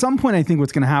mean? At some point, I think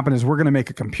what's going to happen is we're going to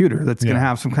make a computer that's going to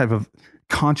have some kind of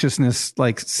consciousness,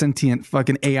 like sentient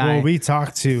fucking AI. Well, we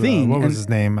talked to what was his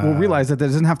name? We'll realize that there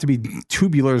doesn't have to be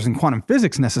tubulars in quantum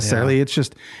physics necessarily. Yeah.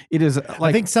 It is like,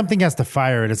 I think something has to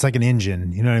fire it. It's like an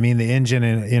engine. You know what I mean? The engine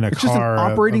in a it's car. Just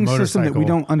an operating system that we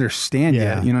don't understand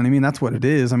yet. You know what I mean? That's what it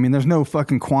is. I mean, there's no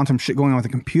fucking quantum shit going on with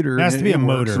the computer. There has to be a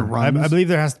motor. I believe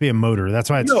there has to be a motor. That's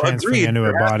why it's transferring into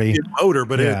a body. A motor,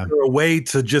 but is there a way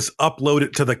to just upload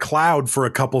it to the cloud for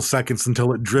a couple seconds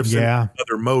until it drifts into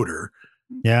another motor?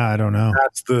 Yeah, I don't know.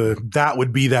 That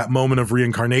would be that moment of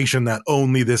reincarnation that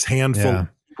only this handful of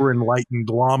super enlightened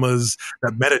lamas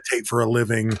that meditate for a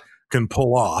living can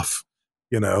pull off,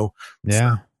 you know?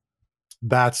 Yeah. So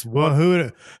that's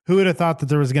who would have thought that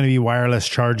there was going to be wireless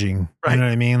charging? Right. You know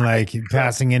what I mean? Like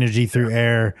passing energy through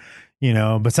air, you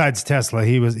know, besides Tesla,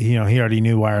 he already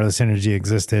knew wireless energy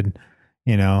existed,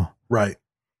 you know? Right.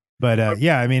 But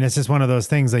I mean, it's just one of those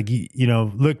things. Like, you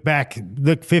know, look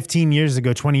 15 years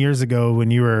ago, 20 years ago,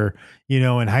 when you were, you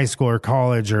know, in high school or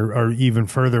college or even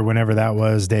further, whenever that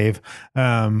was, Dave.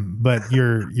 But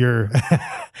you're,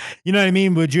 you know what I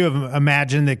mean? Would you have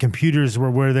imagined that computers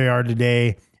were where they are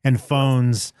today and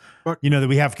phones. That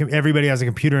we have. Everybody has a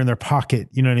computer in their pocket.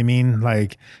 You know what I mean?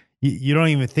 Like you don't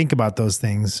even think about those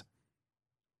things.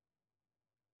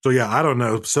 So yeah, I don't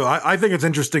know. So I think it's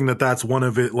interesting that that's one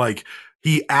of it. Like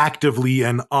he actively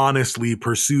and honestly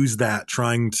pursues that,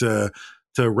 trying to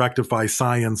rectify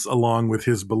science along with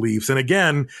his beliefs. And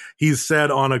again, he's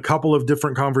said on a couple of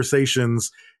different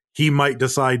conversations, he might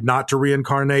decide not to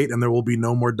reincarnate and there will be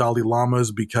no more Dalai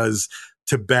Lamas because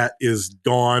Tibet is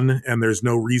gone and there's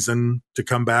no reason to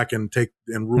come back and take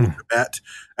and rule Tibet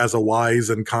as a wise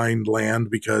and kind land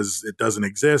because it doesn't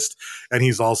exist. And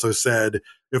he's also said,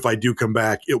 if I do come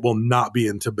back, it will not be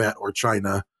in Tibet or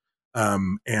China.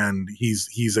 And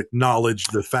he's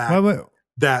acknowledged the fact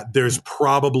that there's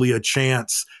probably a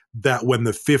chance that when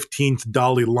the 15th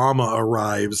Dalai Lama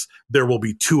arrives, there will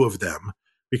be two of them,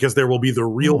 because there will be the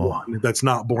real one that's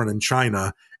not born in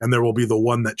China, and there will be the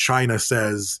one that China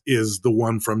says is the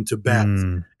one from Tibet.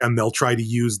 And they'll try to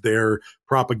use their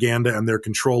propaganda and their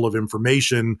control of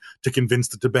information to convince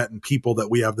the Tibetan people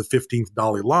that we have the 15th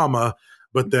Dalai Lama.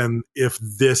 But then if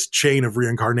this chain of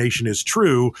reincarnation is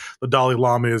true, the Dalai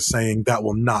Lama is saying that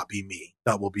will not be me.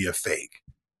 That will be a fake.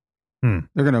 They're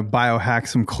going to biohack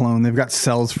some clone. They've got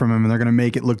cells from him and they're going to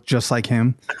make it look just like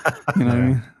him. You know what I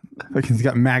mean? Like he's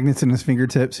got magnets in his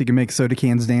fingertips. He can make soda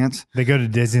cans dance. They go to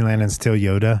Disneyland and steal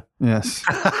Yoda. Yes.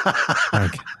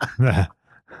 Like the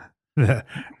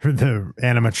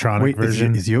animatronic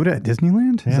version. Is Yoda at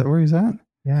Disneyland? Yeah. Is that where he's at?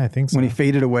 Yeah, I think so. When he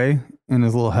faded away in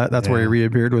his little hut, that's where he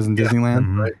reappeared, was in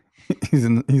Disneyland. Right. He's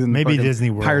in maybe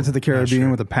Disney World. Pirates of the Caribbean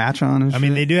with a patch on. And I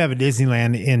mean, they do have a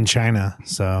Disneyland in China,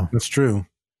 so that's true.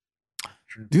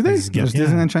 Do they? There's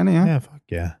Disneyland China, yeah? Yeah, fuck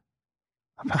yeah.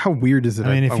 How weird is it?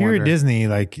 I mean, if you're a Disney,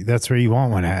 like that's where you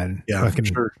want one at. Yeah, for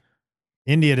sure.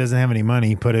 India doesn't have any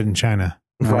money. Put it in China.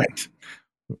 Right.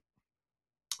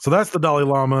 So that's the Dalai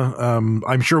Lama.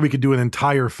 I'm sure we could do an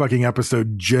entire fucking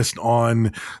episode just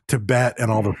on Tibet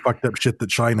and all the fucked up shit that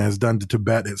China has done to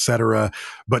Tibet, etc.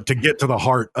 But to get to the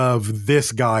heart of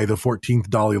this guy, the 14th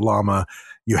Dalai Lama,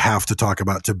 you have to talk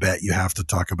about Tibet. You have to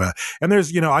talk about, and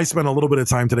there's, I spent a little bit of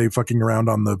time today fucking around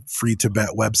on the Free Tibet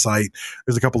website.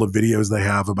 There's a couple of videos they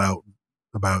have about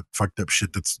fucked up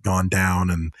shit that's gone down,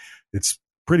 and it's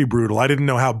pretty brutal. I didn't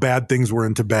know how bad things were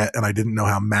in Tibet, and I didn't know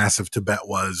how massive Tibet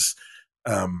was.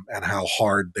 And how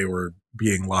hard they were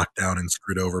being locked down and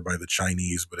screwed over by the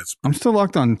Chinese. But I'm still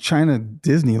locked on China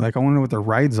Disney. Like, I want to know what their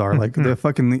rides are. Like the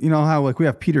fucking, how like we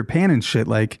have Peter Pan and shit.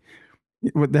 Like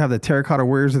what they have the Terracotta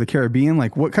Warriors of the Caribbean.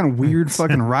 Like what kind of weird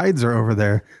fucking rides are over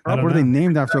there? What are they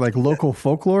named after? Like local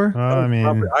folklore? I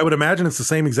mean, I would imagine it's the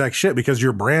same exact shit because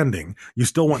you're branding. You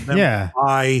still want them to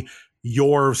buy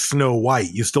your Snow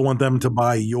White. You still want them to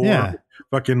buy your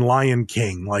fucking Lion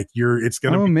King. Like it's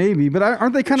gonna be maybe, but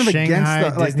aren't they kind of Shanghai,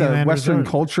 against the Western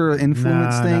culture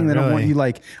influence thing? They don't want you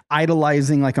like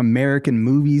idolizing like American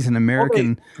movies and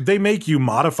American. Well, they make you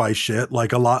modify shit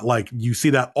like a lot. Like you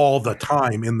see that all the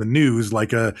time in the news.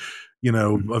 Like Avengers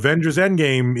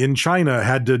Endgame in China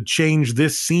had to change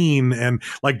this scene, and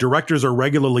like directors are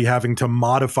regularly having to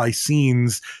modify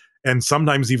scenes. And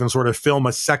sometimes even sort of film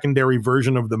a secondary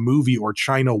version of the movie, or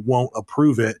China won't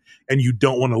approve it, and you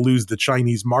don't want to lose the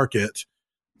Chinese market.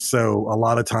 So a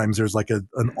lot of times there's like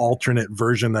an alternate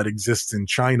version that exists in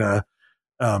China,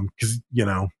 because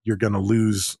you're going to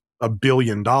lose $1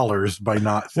 billion by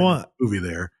not filming the movie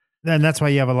there. And that's why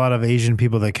you have a lot of Asian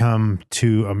people that come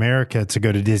to America to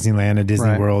go to Disneyland and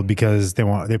Disney World, because they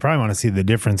probably want to see the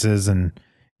differences, and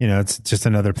it's just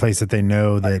another place that they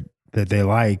know that they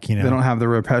like. They don't have the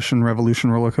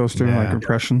revolution roller coaster like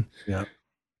repression. Yeah,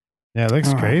 it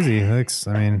looks crazy. It looks.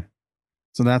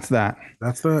 So that's that.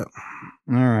 That's that.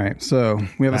 All right. So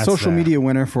we have a social media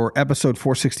winner for episode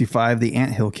 465, the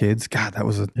Anthill Kids. God, that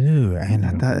was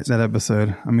that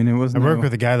episode. I mean, it was. I work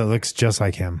with a guy that looks just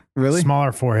like him. Really?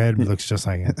 Smaller forehead, but looks just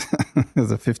like him.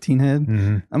 Has a 15 head.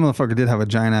 Mm-hmm. That motherfucker did have a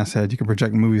giant ass head. You can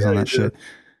project movies on that shit.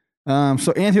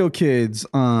 So Anthill Kids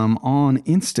on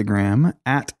Instagram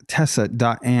at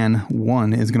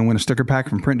Tessa.Ann1 is going to win a sticker pack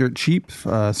from Print Dirt Cheap.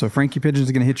 So Frankie Pigeons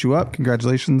is going to hit you up.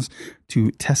 Congratulations to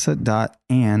Tessa.Ann1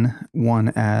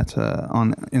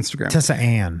 on Instagram.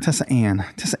 Tessa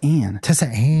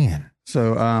Ann.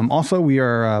 So also we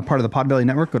are part of the Podbelly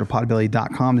Network. Go to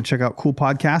podbelly.com to check out cool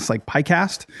podcasts like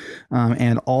PieCast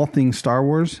and all things Star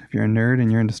Wars. If you're a nerd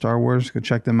and you're into Star Wars, go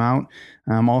check them out.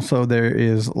 Also, there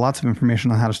is lots of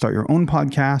information on how to start your own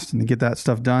podcast and to get that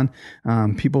stuff done.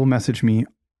 People message me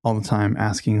all the time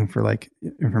asking for like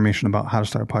information about how to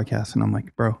start a podcast. And I'm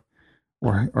like, bro,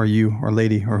 or you or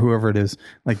lady or whoever it is,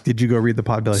 like, did you go read the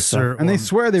Podbelly stuff? And they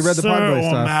swear they read the Podbelly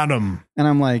stuff. Madam. And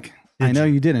I'm like, I know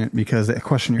you didn't because the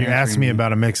question You're asking me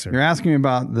about a mixer. You're asking me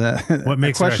about the What the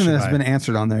mixer I question should that's buy. been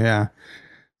answered on there. Yeah.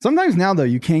 Sometimes now though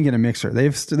you can get a mixer.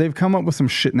 They've come up with some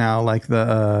shit now like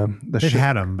the They've shit,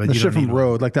 had 'em, but the you shit don't from need one.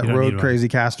 Rode, like that You don't need Rode one. Crazy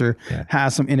Caster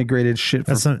has some integrated shit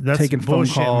for That's taking phone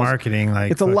bullshit calls. marketing.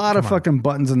 Like It's a lot of come on. fucking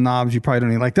buttons and knobs you probably don't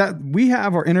need. Like that, we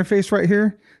have our interface right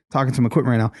here. Talking to some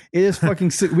equipment right now. It is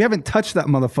fucking sick. We haven't touched that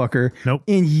motherfucker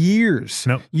in years.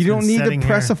 Nope. You It's don't been need to sitting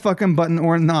press here. a fucking button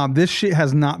or a knob. This shit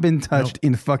has not been touched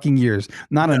in fucking years.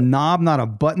 Not a knob, not a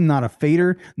button, not a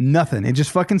fader, nothing. It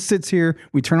just fucking sits here.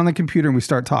 We turn on the computer and we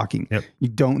start talking. You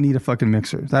don't need a fucking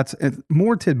mixer.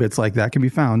 More tidbits like that can be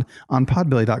found on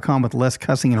podbelly.com with less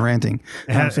cussing and ranting.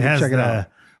 It has, So it has check it the, out.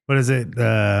 What is it?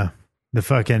 The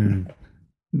fucking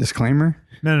disclaimer.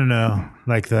 No.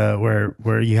 Like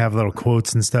where you have little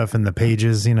quotes and stuff in the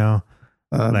pages. You know,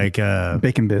 like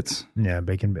bacon bits. Yeah,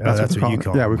 bacon. we That's what you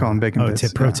call. Yeah, we call them bacon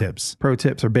bits. Pro Yeah. tips. Pro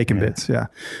tips or bacon bits. Yeah.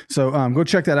 So go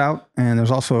check that out. And there's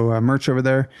also merch over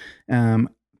there.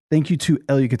 Thank you to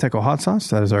El Yucateco Hot Sauce.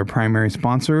 That is our primary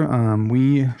sponsor.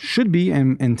 We should be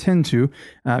and intend to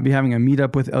be having a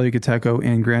meetup with El Yucateco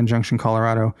in Grand Junction,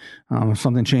 Colorado. If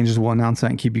something changes, we'll announce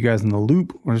that and keep you guys in the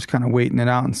loop. We're just kind of waiting it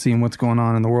out and seeing what's going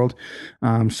on in the world.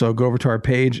 So go over to our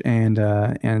page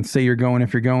and say you're going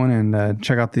if you're going and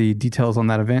check out the details on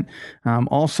that event.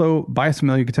 Also, buy some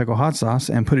El Yucateco Hot Sauce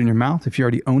and put it in your mouth if you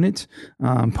already own it.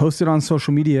 Post it on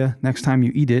social media next time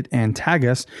you eat it and tag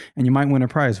us, and you might win a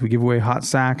prize. We give away hot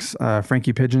sacks.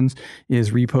 Frankie Pigeons is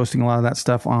reposting a lot of that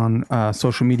stuff on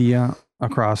social media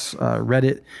across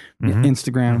Reddit,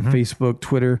 Instagram, Facebook,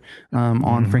 Twitter,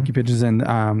 on Frankie Pigeons, and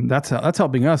that's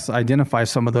helping us identify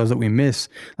some of those that we miss.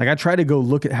 Like I try to go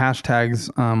look at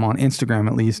hashtags on Instagram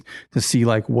at least to see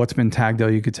like what's been tagged El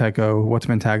Yucateco, what's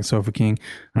been tagged Sofa King.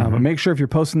 But make sure if you're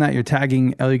posting that, you're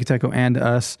tagging El Yucateco and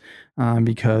us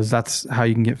because that's how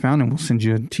you can get found, and we'll send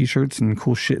you t-shirts and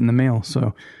cool shit in the mail.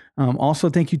 So. Also,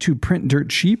 thank you to Print Dirt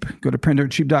Cheap. Go to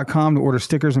printdirtcheap.com to order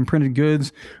stickers and printed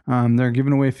goods. They're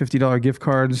giving away $50 gift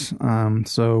cards.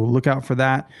 So look out for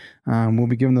that. We'll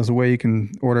be giving those away. You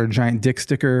can order a giant dick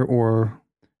sticker or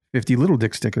 50 little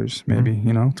dick stickers, maybe.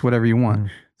 You know, it's whatever you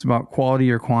want. It's about quality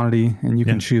or quantity, and you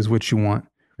can choose which you want.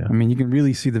 I mean, you can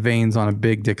really see the veins on a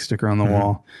big dick sticker on the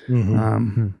wall.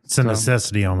 It's a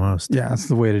necessity almost. Yeah, that's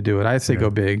the way to do it. I'd say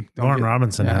go big. Lauren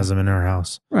Robinson has them in her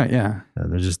house. Right, yeah.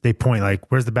 They point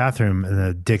like, where's the bathroom? And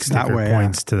the dick That sticker way,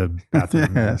 points to the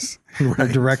bathroom. Yes. They're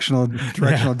directional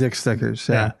dick stickers.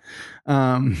 Yeah.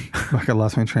 Fuck, I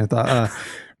lost my train of thought.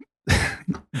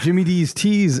 Jimmy D's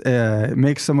Tees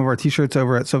makes some of our t-shirts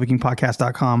over at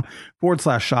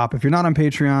sofakingpodcast.com/shop. If you're not on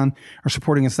Patreon or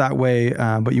supporting us that way,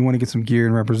 but you want to get some gear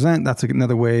and represent, that's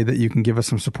another way that you can give us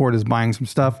some support is buying some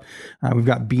stuff. We've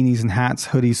got beanies and hats,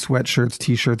 hoodies, sweatshirts,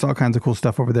 t-shirts, all kinds of cool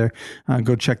stuff over there.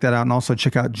 Go check that out. And also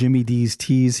check out Jimmy D's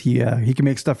Tees. He can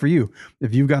make stuff for you.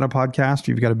 If you've got a podcast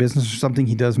or you've got a business or something,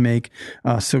 he does make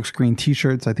silkscreen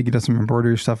t-shirts. I think he does some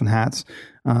embroidery stuff and hats.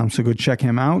 So go check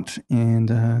him out. And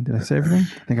did I say everything? I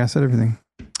think I said everything.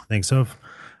 I think so.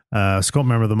 Sculpt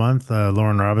member of the month,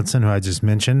 Lauren Robinson, who I just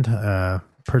mentioned,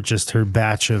 purchased her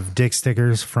batch of dick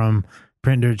stickers from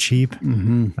Print Dirt Cheap.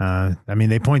 I mean,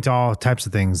 they point to all types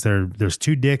of things. There's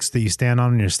two dicks that you stand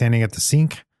on, and you're standing at the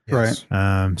sink. Right.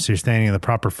 So you're standing in the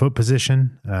proper foot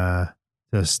position to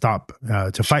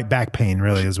fight back pain.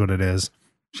 Really, is what it is.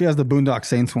 She has the Boondock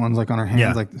Saints ones like on her hands.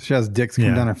 Yeah. Like she has dicks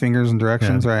coming down her fingers and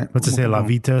directions, right? What's it say?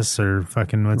 Lavitas or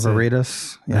fucking what's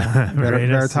Veritas? it? Yeah.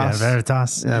 Veritas. Veritas. Yeah,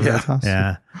 Veritas. Yeah, Veritas.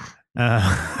 Yeah.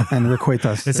 And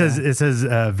Requitas. It says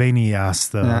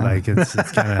Venias though. Yeah. Like it's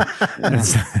kind of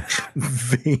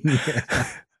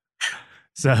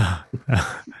so.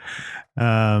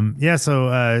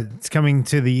 So it's coming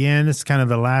to the end. It's kind of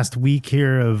the last week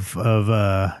here of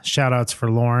shout outs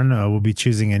for Lauren. We'll be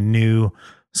choosing a new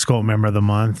Sculpt member of the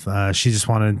month. She just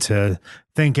wanted to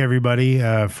thank everybody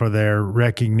for their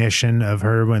recognition of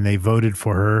her when they voted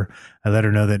for her. I let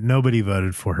her know that nobody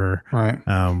voted for her. Right.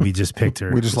 We just picked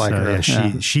her. We just like her.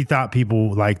 Yeah, she thought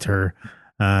people liked her.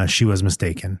 She was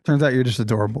mistaken. Turns out you're just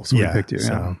adorable, so we picked you.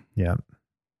 So, yeah.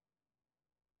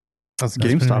 That's a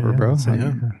game stopper, bro. So,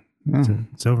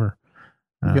 it's over.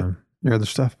 Your other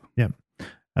stuff. Yeah.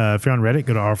 If you're on Reddit,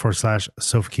 go to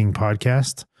r/Sofa King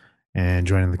Podcast and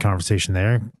join in the conversation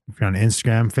there. If you're on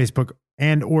Instagram, Facebook,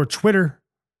 and or Twitter,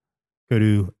 go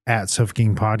to @Sofa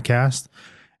King Podcast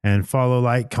and follow,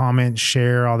 like, comment,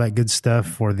 share, all that good stuff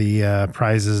for the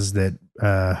prizes that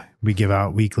we give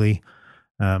out weekly.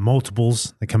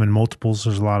 Multiples, they come in multiples.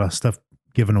 There's a lot of stuff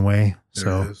given away.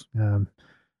 So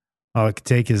all it could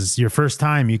take is your first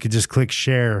time. You could just click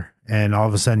share and all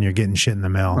of a sudden you're getting shit in the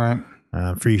mail. Right.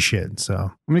 free shit. So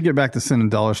I'm gonna get back to sending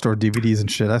dollar store DVDs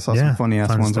and shit. I saw some funny ass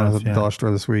fun ones when I was stuff, at the dollar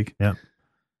store this week. Yep.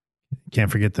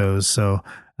 Can't forget those. So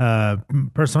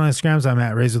personal Instagrams, I'm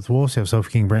at Raised with Wolves. You have Sofa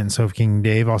King Brent and Sofa King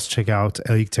Dave. Also check out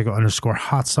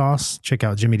 _hot sauce. Check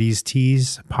out Jimmy D's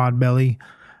Teas, Podbelly.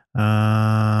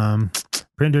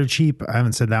 Brent Dirt Cheap. I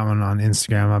haven't said that one on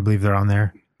Instagram. I believe they're on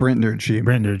there. Brent Dirt Cheap.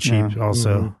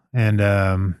 Also. And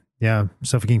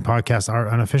Sofa King Podcast Art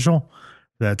Unofficial.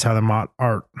 That Tyler Mott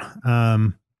art.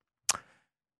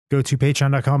 Go to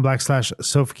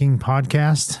patreon.com/Sofa King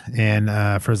Podcast. And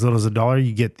for as little as $1,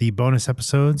 you get the bonus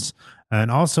episodes. And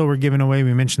also we're giving away,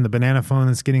 we mentioned the banana phone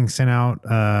that's getting sent out.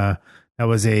 That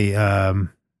was a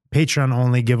Patreon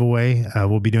only giveaway.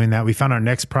 We'll be doing that. We found our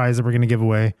next prize that we're going to give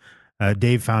away.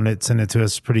 Dave found it, sent it to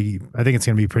us. I think it's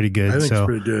going to be pretty good. I think it's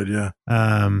pretty good. Yeah.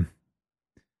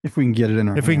 If we can get it in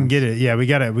our hands. We can get it. Yeah, we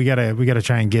gotta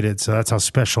try and get it. So that's how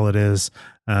special it is.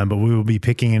 But we will be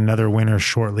picking another winner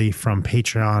shortly from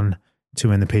Patreon to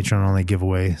win the Patreon only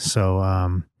giveaway. So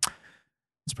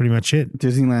that's pretty much it.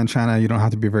 Disneyland China, you don't have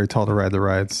to be very tall to ride the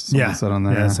rides. Someone said on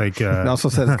there. Yeah, it's like it also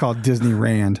said it's called Disney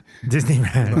Rand.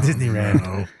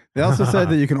 Disneyland. They also said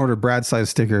that you can order Brad size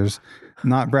stickers,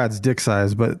 not Brad's dick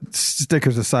size, but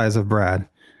stickers the size of Brad.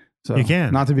 So you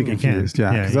can, not to be confused.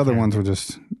 Yeah, because other can. ones were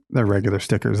they're regular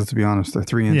stickers. Let's be honest, they're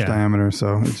 3-inch diameter.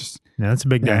 So it's just that's a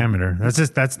big diameter. That's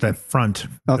the front.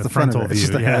 That's the frontal front of it. view. It's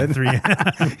just the head.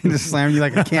 You just slam you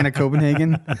like a can of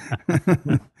Copenhagen,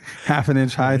 1/2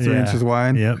 inch high, 3 inches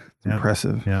wide. Yep,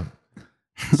 impressive. Yep.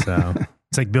 So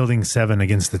it's like building 7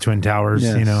 against the Twin Towers.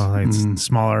 Yes. You know, like it's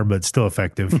smaller but still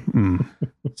effective.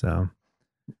 So.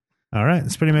 All right,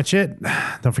 that's pretty much it.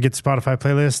 Don't forget the Spotify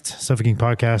playlist, Sofa King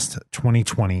Podcast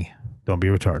 2020. Don't be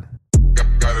retarded.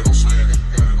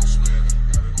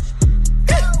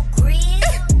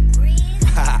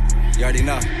 You already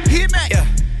know. Hit me. Yeah.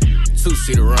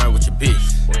 2-seater run with your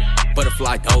bitch.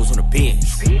 Butterfly goes on the bench.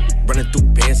 Running through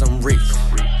bands, I'm rich.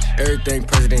 Everything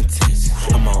president tense.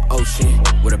 I'm on ocean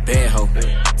with a bad hoe.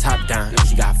 Top down,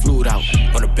 she got fluid out.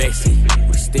 On the backseat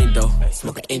with stendo.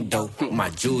 Smoking endo with my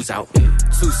jewels out.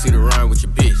 2-seater run with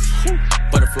your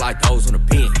bitch. Butterfly goes on the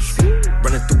bench.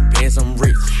 Running through bands, I'm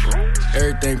rich.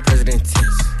 Everything president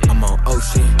tense. I'm on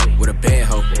ocean with a bad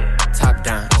hoe. Top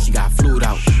down, she got fluid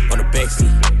out. On the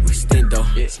backseat with stendo.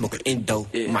 Smoking endo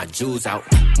with my jewels out.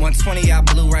 120, I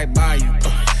blew right by you.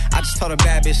 I just told a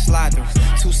bad bitch slide through.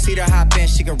 2-seater hop in,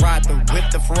 she can ride through.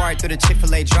 Whip the Ferrari through the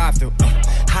Chick-fil-A drive-through.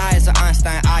 High as an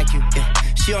Einstein IQ. Yeah.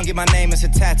 She don't get my name as a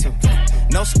tattoo.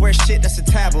 No square shit, that's a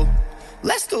taboo.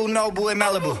 Let's do Noble in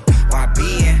Malibu. YB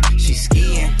in, she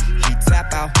skiing. He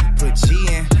tap out, put G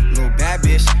in. Little bad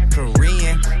bitch,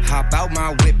 Korean. Hop out my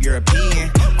whip,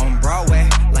 European. On Broadway,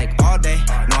 like all day.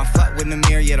 No, I fuck with the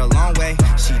mirror, yet a long way.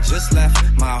 She just left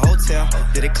my hotel.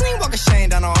 Did a clean walk of shame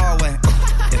down the hallway.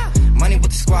 Yeah. Money with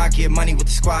the squad, get money with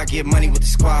the squad, get money with the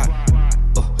squad.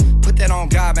 Put that on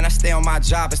God, and I stay on my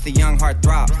job. It's the young heart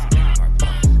throb.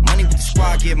 Money with the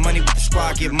squad, get money with the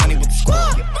squad, get money with the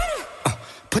squad.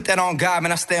 Put that on God,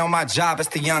 man, I stay on my job. It's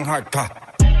the young heart throb.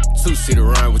 2-seater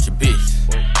run with your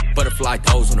bitch. Butterfly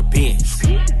goes on the bench.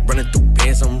 Running through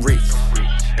bands, I'm rich.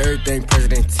 Everything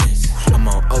president tense. I'm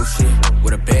on ocean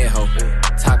with a bad hoe.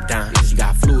 Top down, she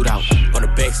got fluid out. On the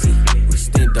backseat with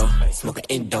stendo. Smoking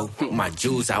endo with my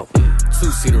jewels out.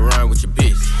 2-seater run with your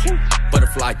bitch.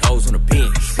 Butterfly goes on the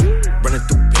bench. Running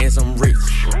through bands, I'm rich.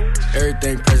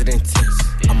 Everything president tense.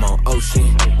 I'm on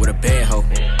ocean with a bad hoe.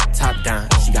 Top down,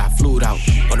 she got fluid out.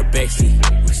 On the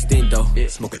backseat with stendo.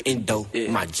 Smoking endo with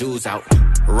my jewels out.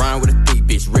 Run with a thick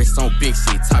bitch, rest on big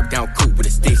shit. Top down coupe with a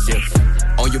stick shift.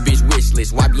 On your bitch wish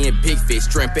list, why be in big fish?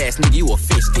 Shrimp ass nigga, you a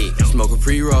fish stick. Smoking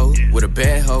pre-roll with a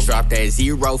bad hoe. Drop that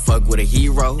 0, fuck with a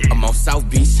hero. I'm on South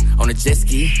Beach, on a jet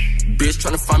ski. Bitch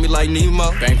tryna find me like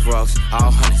Nemo. Bankrolls,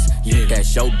 all hundreds. Yeah,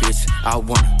 that's your bitch, I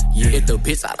want her. Yeah, hit the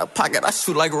bitch out of pocket, I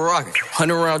shoot like a rocket.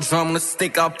 100-round drum on the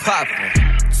stick, I'll pop it.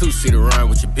 2-seater run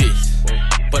with your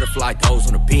bitch. Butterfly goes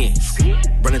on the bench.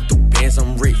 Running through bands,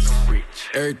 I'm rich.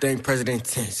 Everything president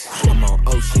tense. I'm on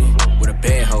ocean with a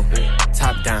bad hoe.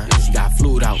 Top down, she got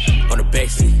fluid out. On the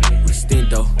backseat with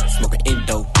stendo. Smoking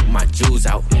endo with my jewels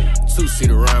out.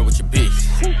 2-seater run with your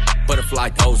bitch. Butterfly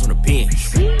goes on the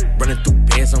bench. Running through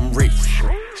bands, I'm rich.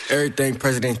 Everything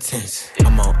president tense.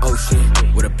 I'm on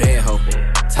ocean with a bad hoe.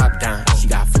 Top down, she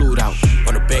got fluid out.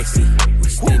 On the backseat with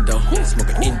stendo.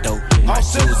 Smoking endo with my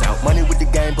shoes out. Money with the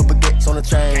game, but baguettes on the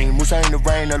chain. Musa in the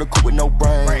rain, or the coupe with no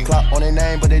brain. Clock on their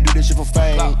name, but they do this shit for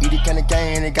fame. Eat it kind of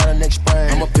game, they got a next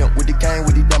brain. I'm a pimp with the game,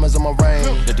 with these diamonds on my ring.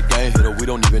 Let the game hit her, we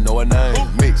don't even know her name.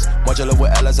 Mix, Marcella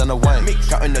with Alexander Wayne.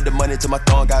 Counting up the money till my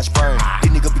thumb got sprained.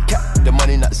 These niggas be capped, the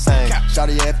money not the same.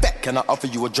 Shawty ass back, can I offer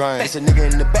you a drink? It's a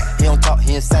nigga in the back, he don't talk,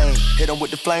 he insane. Hit him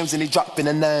with the flames and he drop in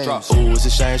the name. Ooh, it's a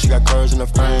shame she got curves in her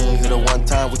frame. Hit her one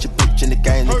time with your bitch in the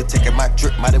game. Nigga taking my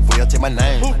drip, might as well take my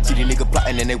name. See these niggas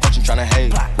plotting and they watching tryna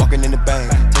hate. Walking in the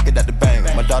bank, take it out the bank.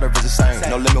 My daughter is the same,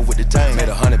 no limit with the tank. Made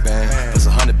 100 band, plus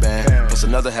 100 band, plus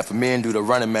another $500,000 do the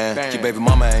running man. Your baby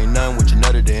mama ain't none with your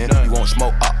nutter then. You won't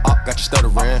smoke, got you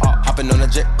stuttering. Hopping on a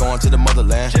jet, going to the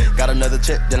motherland. Got another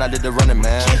check, then I did the running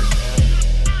man.